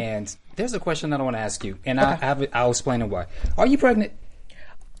album, and there's a question that I want to ask you, and okay. I'll explain it why. Are you pregnant?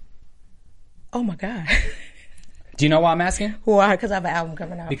 Oh my God. Do you know why I'm asking? Why? Because I have an album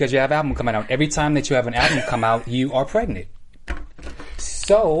coming out. Because you have an album coming out. Every time that you have an album come out, you are pregnant.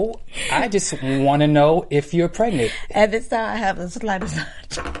 So, I just want to know if you're pregnant. At this time, I have the slightest.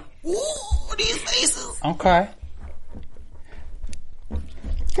 Ooh, these faces. Okay.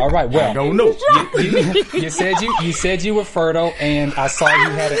 All right. Well, I don't know. You said you were fertile, and I saw you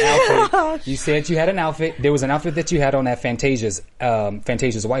had an outfit. You said you had an outfit. There was an outfit that you had on at Fantasia's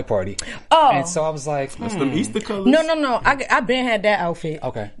white party. Oh, and so I was like, that's them Easter colors. No. I been had that outfit.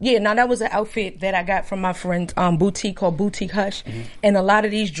 Okay. Yeah. Now that was an outfit that I got from my friend's boutique called Boutique Hush, and a lot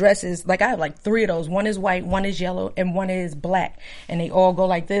of these dresses, like I have like 3 of those. One is white, one is yellow, and one is black, and they all go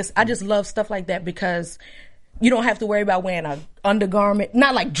like this. I just love stuff like that because you don't have to worry about wearing an undergarment,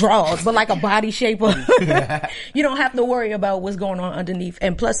 not like drawers, but like a body shaper. You don't have to worry about what's going on underneath.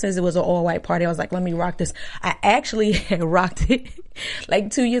 And plus, since it was an all-white party, I was like, let me rock this. I actually had rocked it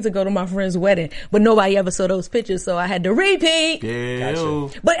like 2 years ago to my friend's wedding, but nobody ever saw those pictures, so I had to repeat. Yeah.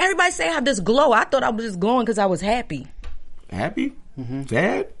 Gotcha. But everybody say I have this glow. I thought I was just glowing because I was happy. Happy?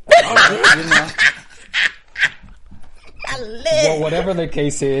 Sad? Oh, you know. Well, whatever the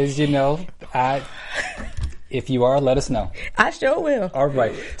case is, if you are, let us know. I sure will. All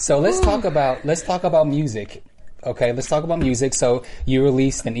right. So let's talk about music. Okay, let's talk about music. So you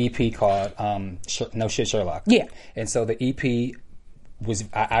released an EP called No Shit Sherlock. Yeah. And so the EP was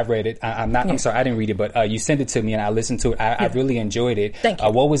I read it. I'm sorry, I didn't read it, but you sent it to me and I listened to it. I really enjoyed it. Thank you.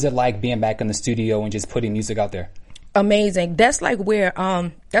 What was it like being back in the studio and just putting music out there? Amazing. That's like where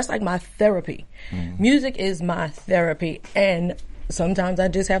that's like my therapy. Music is my therapy, and sometimes I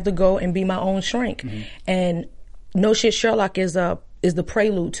just have to go and be my own shrink. And No Shit Sherlock is the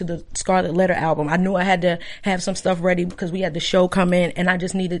prelude to the Scarlet Letter album. I knew I had to have some stuff ready because we had the show come in, and I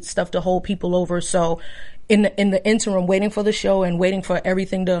just needed stuff to hold people over. So in the interim, waiting for the show and waiting for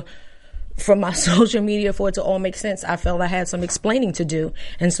everything from my social media for it to all make sense, I felt I had some explaining to do.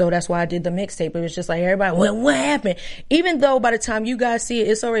 And so that's why I did the mixtape. It was just like, everybody, well, what happened? Even though by the time you guys see it,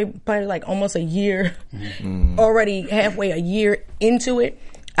 it's already probably like almost a year, already halfway a year into it.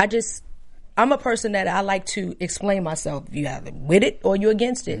 I'm a person that I like to explain myself. You either with it or you're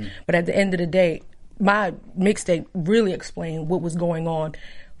against it. But at the end of the day, my mixtape really explained what was going on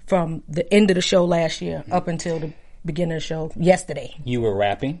from the end of the show last year up until the beginning of the show yesterday. You were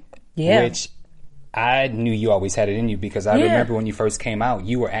rapping. Yeah. Which I knew you always had it in you because I remember when you first came out,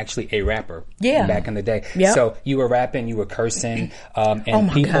 you were actually a rapper. Yeah. Back in the day. Yep. So you were rapping, you were cursing,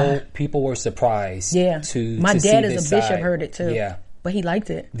 and people were surprised. Yeah. To my to dad see is this a bishop, side. heard it too. Yeah. but he liked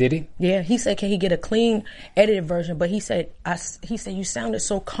it. Did he? Yeah, he said, can he get a clean edited version? But he said, you sounded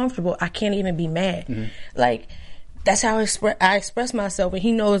so comfortable, I can't even be mad. Mm-hmm. Like, that's how I express myself, and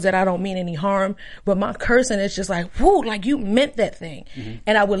he knows that I don't mean any harm, but my cursing is just like, whoo, like you meant that thing. Mm-hmm.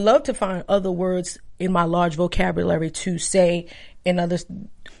 And I would love to find other words in my large vocabulary to say in others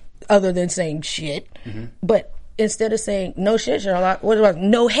other than saying shit. Mm-hmm. But instead of saying no shit, Sherlock, what about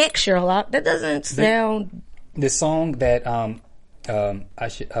no heck, Sherlock? That doesn't sound. The song that the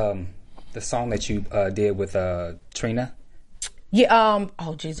song that you did with Trina. Yeah.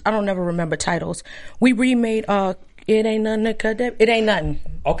 Oh, jeez, I don't never remember titles. We remade "It Ain't Nothing to Cut That." It ain't nothing.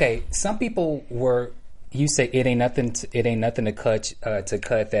 Okay, some people were. You say it ain't nothing. It ain't nothing to cut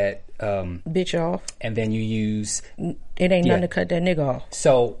that bitch off, and then you use it ain't nothing to cut that nigga off.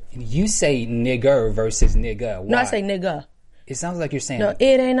 So you say nigger versus nigga. Why? No, I say nigga. It sounds like you're saying no.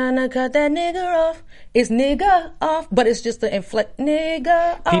 It ain't nothing to cut that nigga off. It's nigga off, but it's just the inflect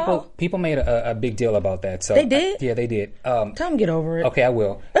nigga off. People made a big deal about that. So they did. Yeah, they did. Tell them get over it. Okay, I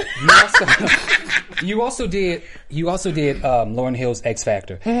will. You also did Lauryn Hill's X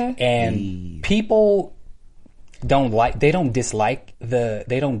Factor, mm-hmm. and people don't dislike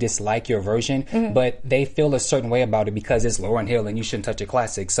your version, mm-hmm. but they feel a certain way about it because it's Lauryn Hill and you shouldn't touch a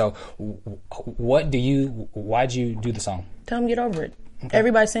classic. So why'd you do the song? Tell them get over it. Okay.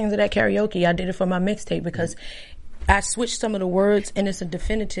 Everybody sings it at karaoke. I did it for my mixtape because I switched some of the words, and it's a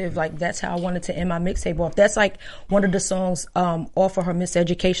definitive, like, that's how I wanted to end my mixtape off. That's like one of the songs off of her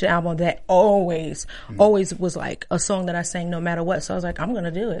Miseducation album that always was like a song that I sang no matter what. So I was like, I'm going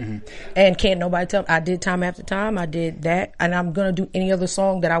to do it. Mm-hmm. And can't nobody tell me. I did Time After Time. I did that. And I'm going to do any other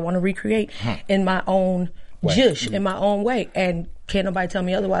song that I want to recreate in my own in my own way. And can't nobody tell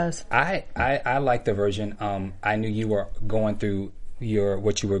me otherwise. I like the version. I knew you were going through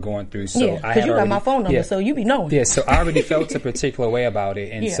what you were going through, so yeah, because you got my phone number, so you be knowing. Yeah, so I already felt a particular way about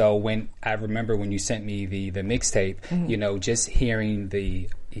it, and so when I remember when you sent me the mixtape, mm-hmm. Just hearing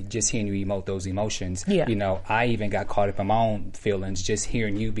you emote those emotions, I even got caught up in my own feelings just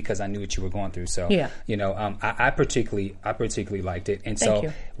hearing you because I knew what you were going through. So I particularly liked it, and Thank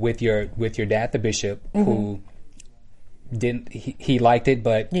you. with your dad, the bishop, mm-hmm. who didn't he liked it,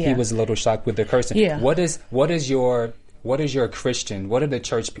 but he was a little shocked with the cursing. Yeah. What is your Christian? What are the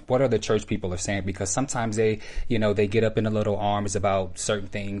church people are saying? Because sometimes they get up in a little arms about certain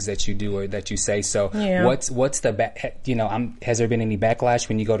things that you do or that you say. So what's the has there been any backlash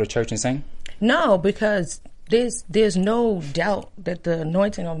when you go to church and sing? No, because there's no doubt that the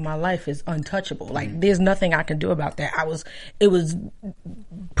anointing of my life is untouchable. Like there's nothing I can do about that. It was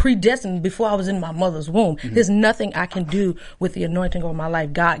predestined before I was in my mother's womb. Mm-hmm. There's nothing I can do with the anointing of my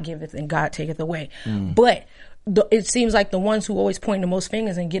life. God giveth and God taketh away. But it seems like the ones who always point the most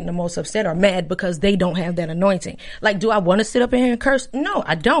fingers and getting the most upset are mad because they don't have that anointing. Like, do I want to sit up in here and curse? No,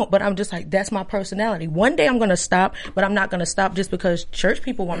 I don't. But I'm just like, that's my personality. One day I'm going to stop, but I'm not going to stop just because church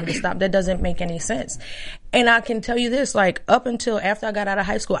people want me to stop. That doesn't make any sense. And I can tell you this, like, up until after I got out of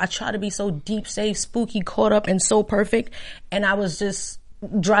high school, I tried to be so deep, safe, spooky, caught up, and so perfect. And I was just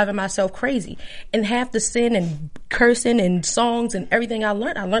driving myself crazy. And half the sin and cursing and songs and everything I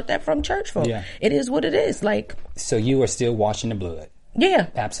learned that from church folk. Yeah. It is what it is. Like, so you are still washing the blood. Yeah.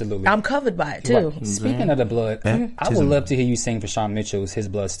 Absolutely. I'm covered by it too. Right. Speaking of the blood, I would love to hear you sing for Shawn Mitchell's His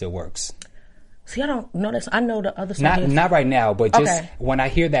Blood Still Works. See, I don't know this. I know the other song. Not right now, but just when I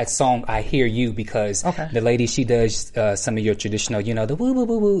hear that song, I hear you because the lady, she does some of your traditional, the woo woo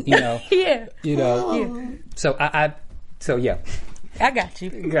woo woo, yeah. So yeah. I got you.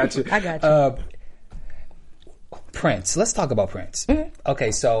 I got you. Prince. Let's talk about Prince. Mm-hmm.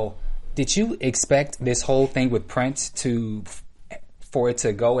 Okay, so did you expect this whole thing with Prince for it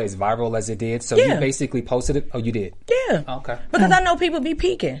to go as viral as it did? So you basically posted it? Oh, you did? Yeah. Okay. Because I know people be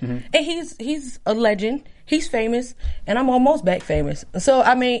peeking. Mm-hmm. And he's a legend. He's famous. And I'm almost back famous. So,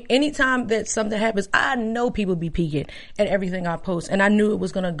 I mean, anytime that something happens, I know people be peeking at everything I post. And I knew it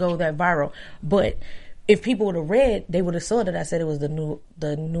was going to go that viral. But if people would have read, they would have saw that I said it was the New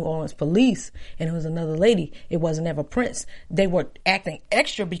Orleans police and it was another lady. It wasn't ever Prince. They were acting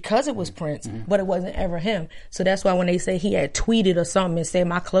extra because it was Prince, but it wasn't ever him. So that's why when they say he had tweeted or something and said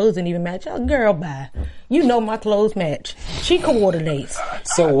my clothes didn't even match, oh, girl, bye. You know my clothes match. She coordinates.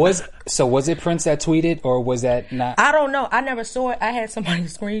 So was it Prince that tweeted or was that not? I don't know. I never saw it. I had somebody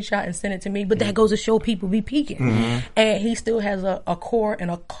screenshot and send it to me, but that goes to show people be peeking. Mm-hmm. And he still has a core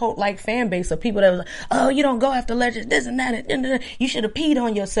and a cult-like fan base of people that was like, oh, you don't go after legends, this and that, and you should have peed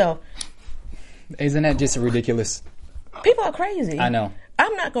on yourself. Isn't that just ridiculous? People are crazy. I know.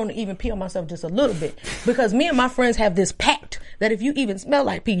 I'm not going to even pee on myself just a little bit because me and my friends have this pact that if you even smell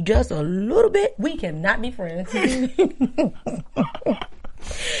like pee just a little bit, we cannot be friends.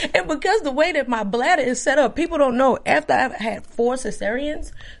 And because the way that my bladder is set up, people don't know, after I've had 4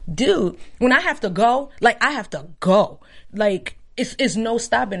 cesareans, dude, when I have to go, like, I have to go. Like, it's no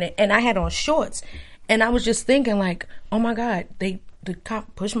stopping it. And I had on shorts. And I was just thinking, like, oh my God, the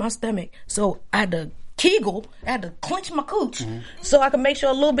cop pushed my stomach. So I had to Kegel, I had to clench my cooch so I could make sure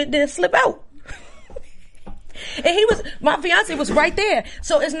a little bit didn't slip out. And my fiance was right there.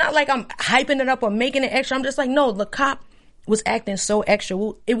 So it's not like I'm hyping it up or making it extra. I'm just like, no, the cop was acting so extra.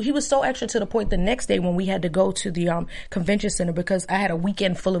 He was so extra to the point the next day when we had to go to the convention center, because I had a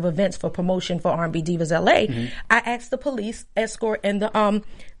weekend full of events for promotion for R&B Divas LA. I asked the police escort and the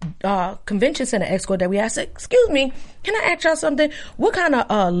convention center escort that we asked, excuse me, can I ask y'all something? What kind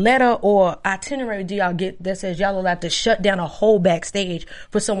of letter or itinerary do y'all get that says y'all allowed to shut down a whole backstage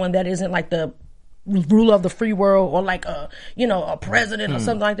for someone that isn't like the ruler of the free world or like a president or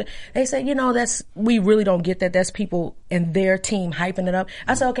something like that? They say, we really don't get that. That's people and their team hyping it up.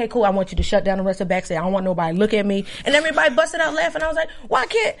 I said, okay, cool. I want you to shut down the rest of the backstage. I don't want nobody to look at me. And everybody busted out laughing. I was like, why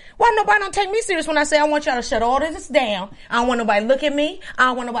nobody don't take me serious when I say I want y'all to shut all this down? I don't want nobody to look at me. I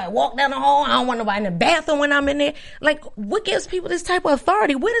don't want nobody to walk down the hall. I don't want nobody in the bathroom when I'm in there. Like, what gives people this type of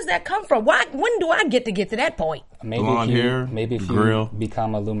authority? Where does that come from? When do I get to that point? Maybe if you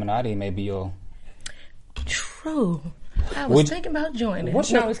become Illuminati, maybe you'll... True. I was thinking about joining.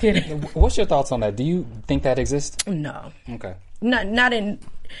 I was kidding. What's your thoughts on that? Do you think that exists? No. Okay. Not in.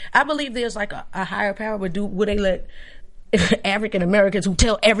 I believe there's like a higher power, but would they let African Americans who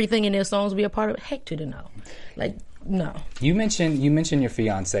tell everything in their songs be a part of it? Heck to the no. Like, no. You mentioned your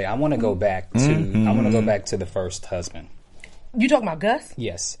fiance. I want to go back to the first husband. You talking about Gus?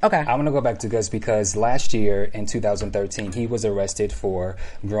 Yes. Okay. I want to go back to Gus because last year in 2013, he was arrested for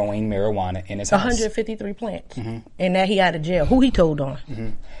growing marijuana in his house. 153 plants. And that he out of jail. Who he told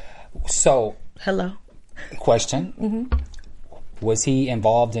on? So. Hello. Question. Was he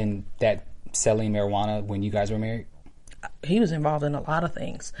involved in that selling marijuana when you guys were married? He was involved in a lot of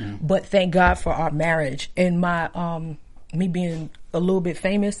things. But thank God for our marriage and my, me being a little bit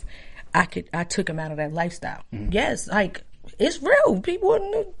famous, I took him out of that lifestyle. Yes, like, it's real. People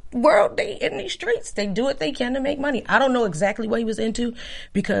in the world, they in these streets, they do what they can to make money. I don't know exactly what he was into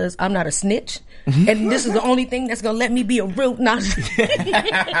because I'm not a snitch. And this is the only thing that's going to let me be a real... But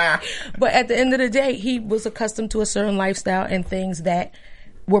at the end of the day, he was accustomed to a certain lifestyle and things that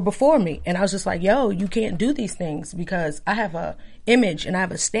were before me. And I was just like, yo, you can't do these things because I have a image and I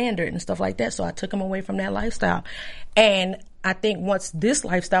have a standard and stuff like that. So I took him away from that lifestyle. And I think once this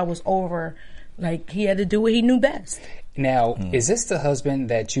lifestyle was over, like, he had to do what he knew best. Now, is this the husband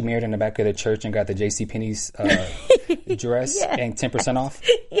that you married in the back of the church and got the JCPenney's dress and 10% off?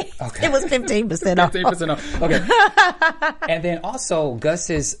 Yeah. Okay. It was 15% off. 15% off. Okay. And then also,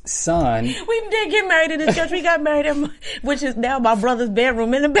 Gus's son. We did get married in the church. We got married in, which is now my brother's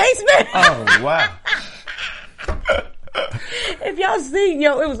bedroom in the basement. Oh, wow. If y'all see,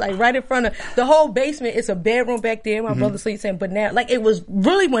 it was like right in front of the whole basement. It's a bedroom back there. My brother sleeps in. But now, like, it was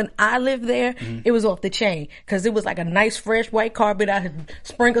really when I lived there, it was off the chain because it was like a nice, fresh white carpet. I had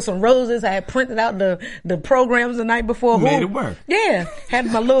sprinkled some roses. I had printed out the programs the night before. Made it work. Yeah, had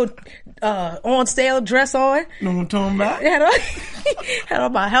my little on sale dress on. Know what I'm talking about? Had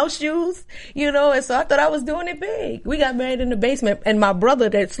on my house shoes, and so I thought I was doing it big. We got married in the basement, and my brother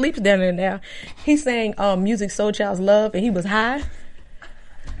that sleeps down there now, he sang Music Soul Child's Love, and he was high.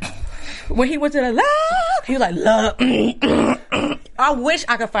 When he went to the love, he was like, love. I wish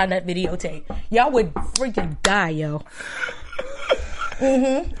I could find that videotape. Y'all would freaking die, yo.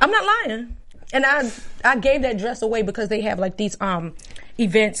 I'm not lying. And I gave that dress away because they have like these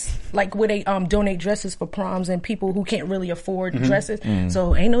events like where they donate dresses for proms and people who can't really afford dresses.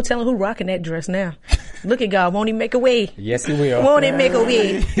 So ain't no telling who rocking that dress now. Look at God, won't he make a way? Yes, he will. Won't he make a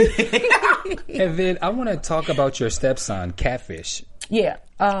way? And then I want to talk about your stepson, Catfish. Yeah.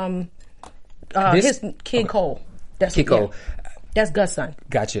 His kid Cole. That's Kid Cole. That's Gus' son.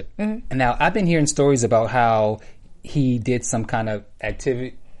 Gotcha. Now, I've been hearing stories about how he did some kind of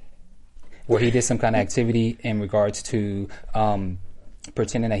activity in regards to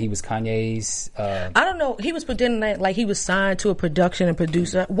pretending that he was Kanye's... I don't know. He was pretending that like he was signed to a production and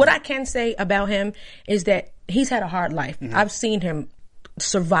producer. What I can say about him is that he's had a hard life. I've seen him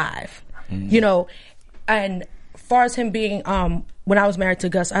survive, and far as him being... when I was married to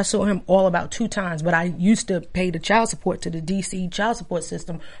Gus, I saw him all about 2 times, but I used to pay the child support to the DC child support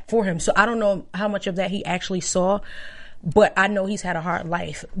system for him. So I don't know how much of that he actually saw. But I know he's had a hard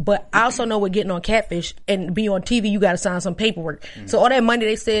life. But I also know with getting on Catfish and be on TV, you got to sign some paperwork. So all that money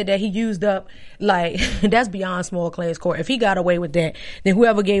they said that he used up, like, that's beyond small claims court. If he got away with that, then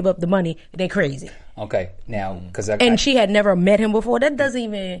whoever gave up the money, they crazy. Okay, now, because she had never met him before. That doesn't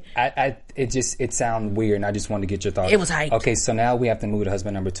even. It sounds weird, and I just wanted to get your thoughts. It was hype. Okay, so now we have to move to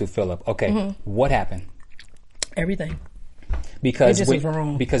husband number 2, Philip. Okay, what happened? Everything.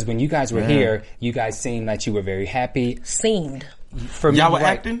 Because when you guys were here, you guys seemed like you were very happy. Seemed. For me, y'all were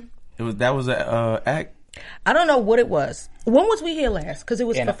acting? That was an act? I don't know what it was. When was we here last? Because it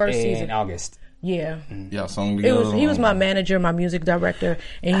was the first season. In August. Yeah. Y'all sung together? He was my manager, my music director,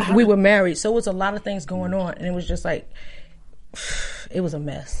 and we were married. So it was a lot of things going on, and it was just like, it was a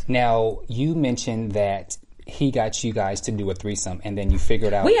mess. Now, you mentioned that he got you guys to do a threesome, and then you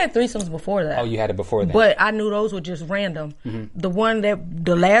figured out... We had threesomes before that. Oh, you had it before that. But I knew those were just random.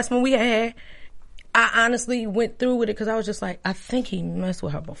 The last one we had, I honestly went through with it because I was just like, I think he messed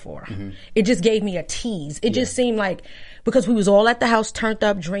with her before. It just gave me a tease. It just seemed like, because we was all at the house, turned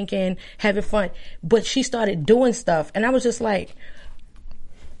up, drinking, having fun, but she started doing stuff, and I was just like,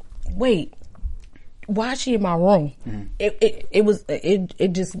 wait, why is she in my room? It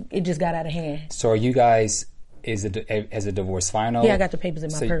just got out of hand. So are you guys, is a divorce final? Yeah, I got the papers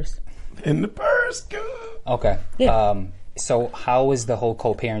in my purse. In the purse, good. Okay. Yeah. So how is the whole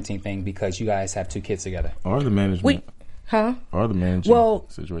co-parenting thing? Because you guys have 2 kids together. Or the management. Or the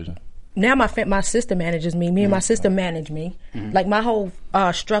management situation. Now my sister manages me. Me and my sister manage me. Like my whole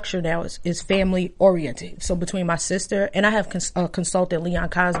structure now is family oriented. So between my sister and I have a consultant, Leon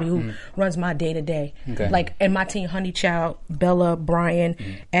Cosby, who runs my day to day. Like, and my team, Honeychild, Bella, Brian,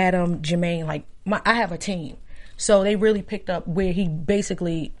 Adam, Jermaine. Like I have a team. So they really picked up where he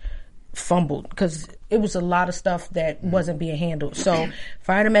basically fumbled because it was a lot of stuff that wasn't being handled. So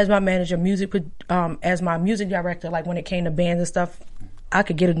fired him as my manager, as my music director. Like when it came to bands and stuff, I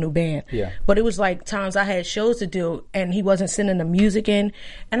could get a new band. Yeah. But it was like times I had shows to do and he wasn't sending the music in.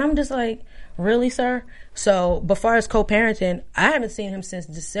 And I'm just like, really, sir? So, but far as co-parenting, I haven't seen him since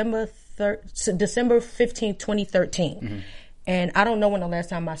December 15th, 2013. And I don't know when the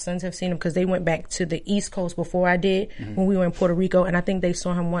last time my sons have seen him because they went back to the East Coast before I did when we were in Puerto Rico. And I think they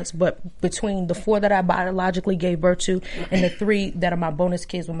saw him once. But between the 4 that I biologically gave birth to and the 3 that are my bonus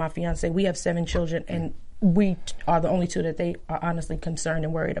kids with my fiance, we have 7 children. And we are the only 2 that they are honestly concerned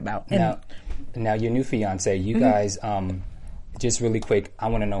and worried about. Now your new fiance, you guys, just really quick, I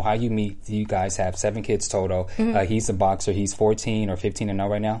want to know how you meet. You guys have 7 kids total. He's a boxer. He's 14 or 15 and 0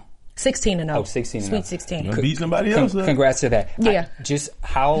 right now? 16 and 0. Oh, 16 and 0. Sweet 16. You beat somebody else. Congrats to that. Yeah. Just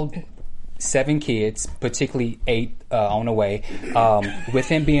how 7 kids, particularly 8 on the way, with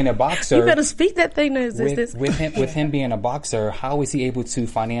him being a boxer. You better speak that thing to existence. With him being a boxer, how is he able to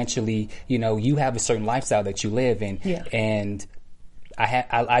financially, you have a certain lifestyle that you live in. Yeah. And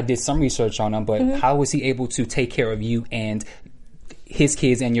I did some research on him, but how was he able to take care of you and his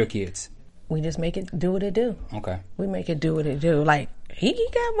kids and your kids? We just make it do what it do. Okay. We make it do what it do. Like, he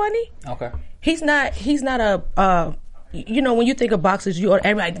got money. Okay. He's not a, when you think of boxers,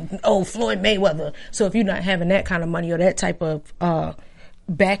 everybody, Floyd Mayweather. So if you're not having that kind of money or that type of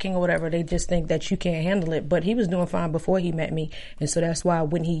backing or whatever, they just think that you can't handle it. But he was doing fine before he met me. And so that's why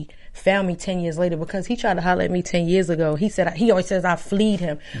when he found me 10 years later, because he tried to holler at me 10 years ago, he always says I fleed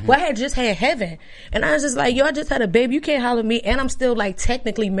him. Well, I had just had heaven. And I was just like, I just had a baby. You can't holler at me. And I'm still like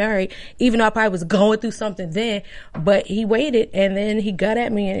technically married, even though I probably was going through something then. But he waited and then he got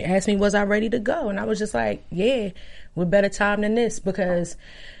at me and asked me, was I ready to go? And I was just like, yeah, we're better time than this because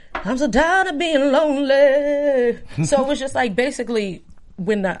I'm so tired of being lonely. So it was just like basically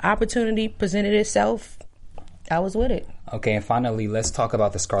when the opportunity presented itself, I was with it. Okay, and finally, let's talk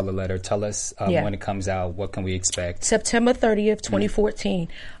about the Scarlet Letter. Tell us when it comes out, what can we expect? September 30th, 2014.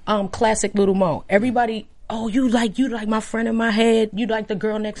 Classic Little Mo. Everybody, you like my friend in my head. You like the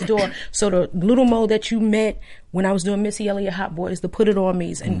girl next door. So the Little Mo that you met when I was doing Missy Elliott Hot Boys, the Put It On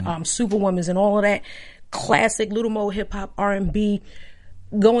Me's and Superwomans and all of that. Classic Little Mo hip hop, R&B,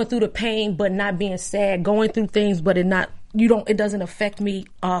 going through the pain but not being sad, going through things but it doesn't affect me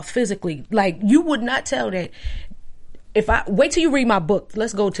physically. Like, you would not tell that. If I wait till you read my book,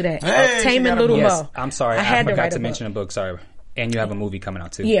 let's go to that. Taming Little Mo. I'm sorry, I forgot to mention a book. Sorry. And you have a movie coming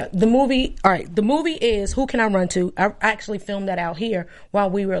out too. Yeah, the movie. All right, the movie is Who Can I Run To? I actually filmed that out here while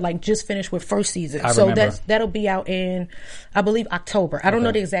we were just finished with first season. That'll be out in, I believe, October. I don't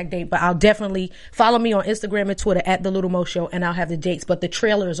know the exact date, but I'll definitely follow me on Instagram and Twitter at The Little Mo Show, and I'll have the dates. But the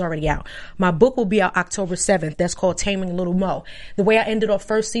trailer is already out. My book will be out October 7th. That's called Taming Little Mo. The way I ended off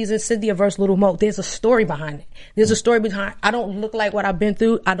first season, Cynthia vs. Little Mo. There's a story behind it. There's a story behind. I don't look like what I've been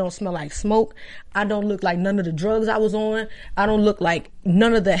through. I don't smell like smoke. I don't look like none of the drugs I was on. I don't look like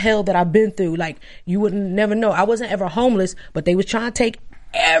none of the hell that I've been through. Like, you would never know. I wasn't ever homeless, but they was trying to take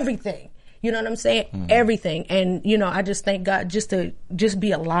everything. You know what I'm saying? Everything. And, you know, I just thank God just to just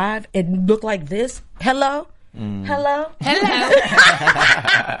be alive and look like this. Hello? Hello?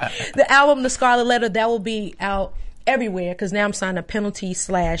 The album, The Scarlet Letter, that will be out everywhere, because now I'm signed a Penalty /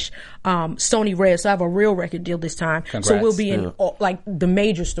 Sony Red, so I have a real record deal this time. Congrats. So we'll be in like the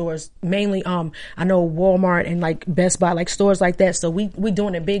major stores, mainly I know Walmart and like Best Buy, like stores like that. So we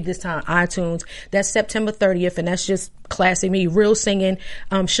doing it big this time. iTunes. That's September 30th, and that's just classic me, real singing.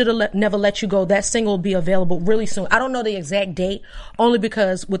 Shoulda Never Let You Go. That single will be available really soon. I don't know the exact date, only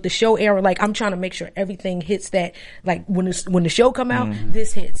because with the show era, like I'm trying to make sure everything hits that, like when the show come out,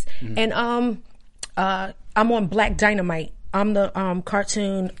 this hits. And I'm on Black Dynamite. I'm the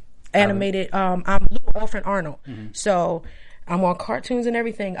cartoon animated. I'm Little Orphan Arnold. So I'm on cartoons and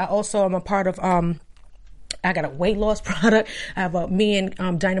everything. I also am a part of. I got a weight loss product. I have me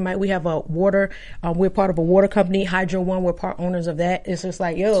and Dynamite. We have a water. We're part of a water company, Hydro One. We're part owners of that. It's just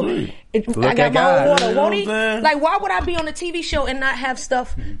like, yo, I got my own water. Won't he? Like, why would I be on a TV show and not have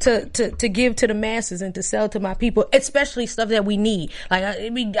stuff to give to the masses and to sell to my people, especially stuff that we need? Like,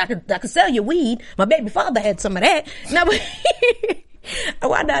 I could sell you weed. My baby father had some of that. No, but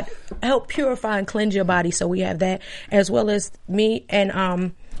why not help purify and cleanse your body? So we have that, as well as me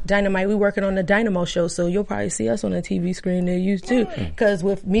and Dynamite. We working on the Dynamo show, so you'll probably see us on the TV screen near you too. Because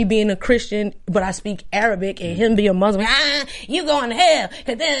with me being a Christian, but I speak Arabic, and him being Muslim, you going to hell.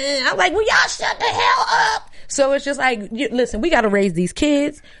 Cause then I'm like, well, y'all shut the hell up. So it's just like, listen, we got to raise these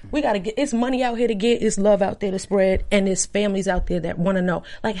kids. We got to get, it's money out here to get, it's love out there to spread, and there's families out there that want to know,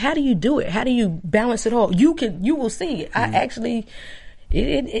 like, how do you do it? How do you balance it all? You will see it. I actually,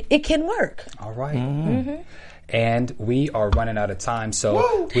 it can work. All right. And we are running out of time,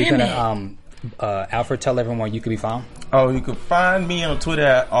 so we're gonna Alfred, tell everyone where you can be found. You can find me on Twitter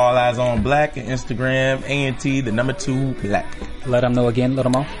at All Eyes on Black, and Instagram ANT2 Black. Let them know again,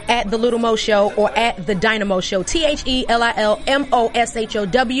 Little Mo. At The Little Mo Show, or at The Dynamo Show,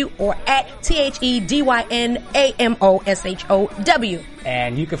 TheLilmoshow, or at TheDynamoshow.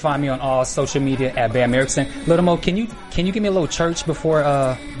 And you can find me on all social media at Bam Erickson. Little Mo, can you give me a little church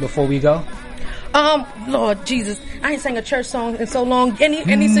before we go? Lord Jesus, I ain't sang a church song in so long.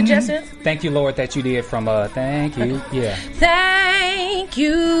 Any suggestions? Thank you, Lord, that you did from Thank You. Yeah. Thank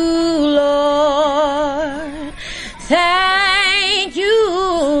you, Lord. Thank you,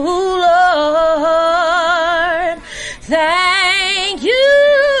 Lord. Thank you,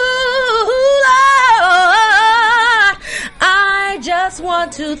 Lord. I just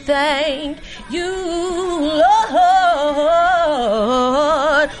want to thank you, Lord.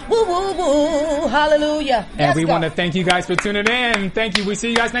 Woo, woo, woo. Hallelujah. And we want to thank you guys for tuning in. Thank you. We see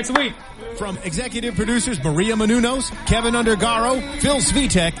you guys next week. From executive producers Maria Menounos, Kevin Undergaro, Phil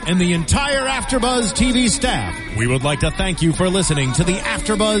Svitek, and the entire AfterBuzz TV staff, we would like to thank you for listening to the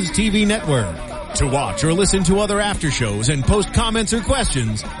AfterBuzz TV network. To watch or listen to other after shows and post comments or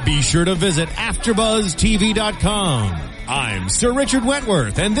questions, be sure to visit AfterBuzzTV.com. I'm Sir Richard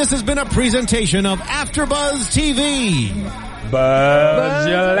Wentworth, and this has been a presentation of AfterBuzz TV. Buzz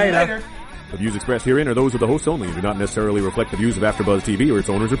you later. The views expressed herein are those of the hosts only and do not necessarily reflect the views of AfterBuzz TV or its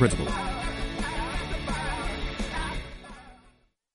owners or principals.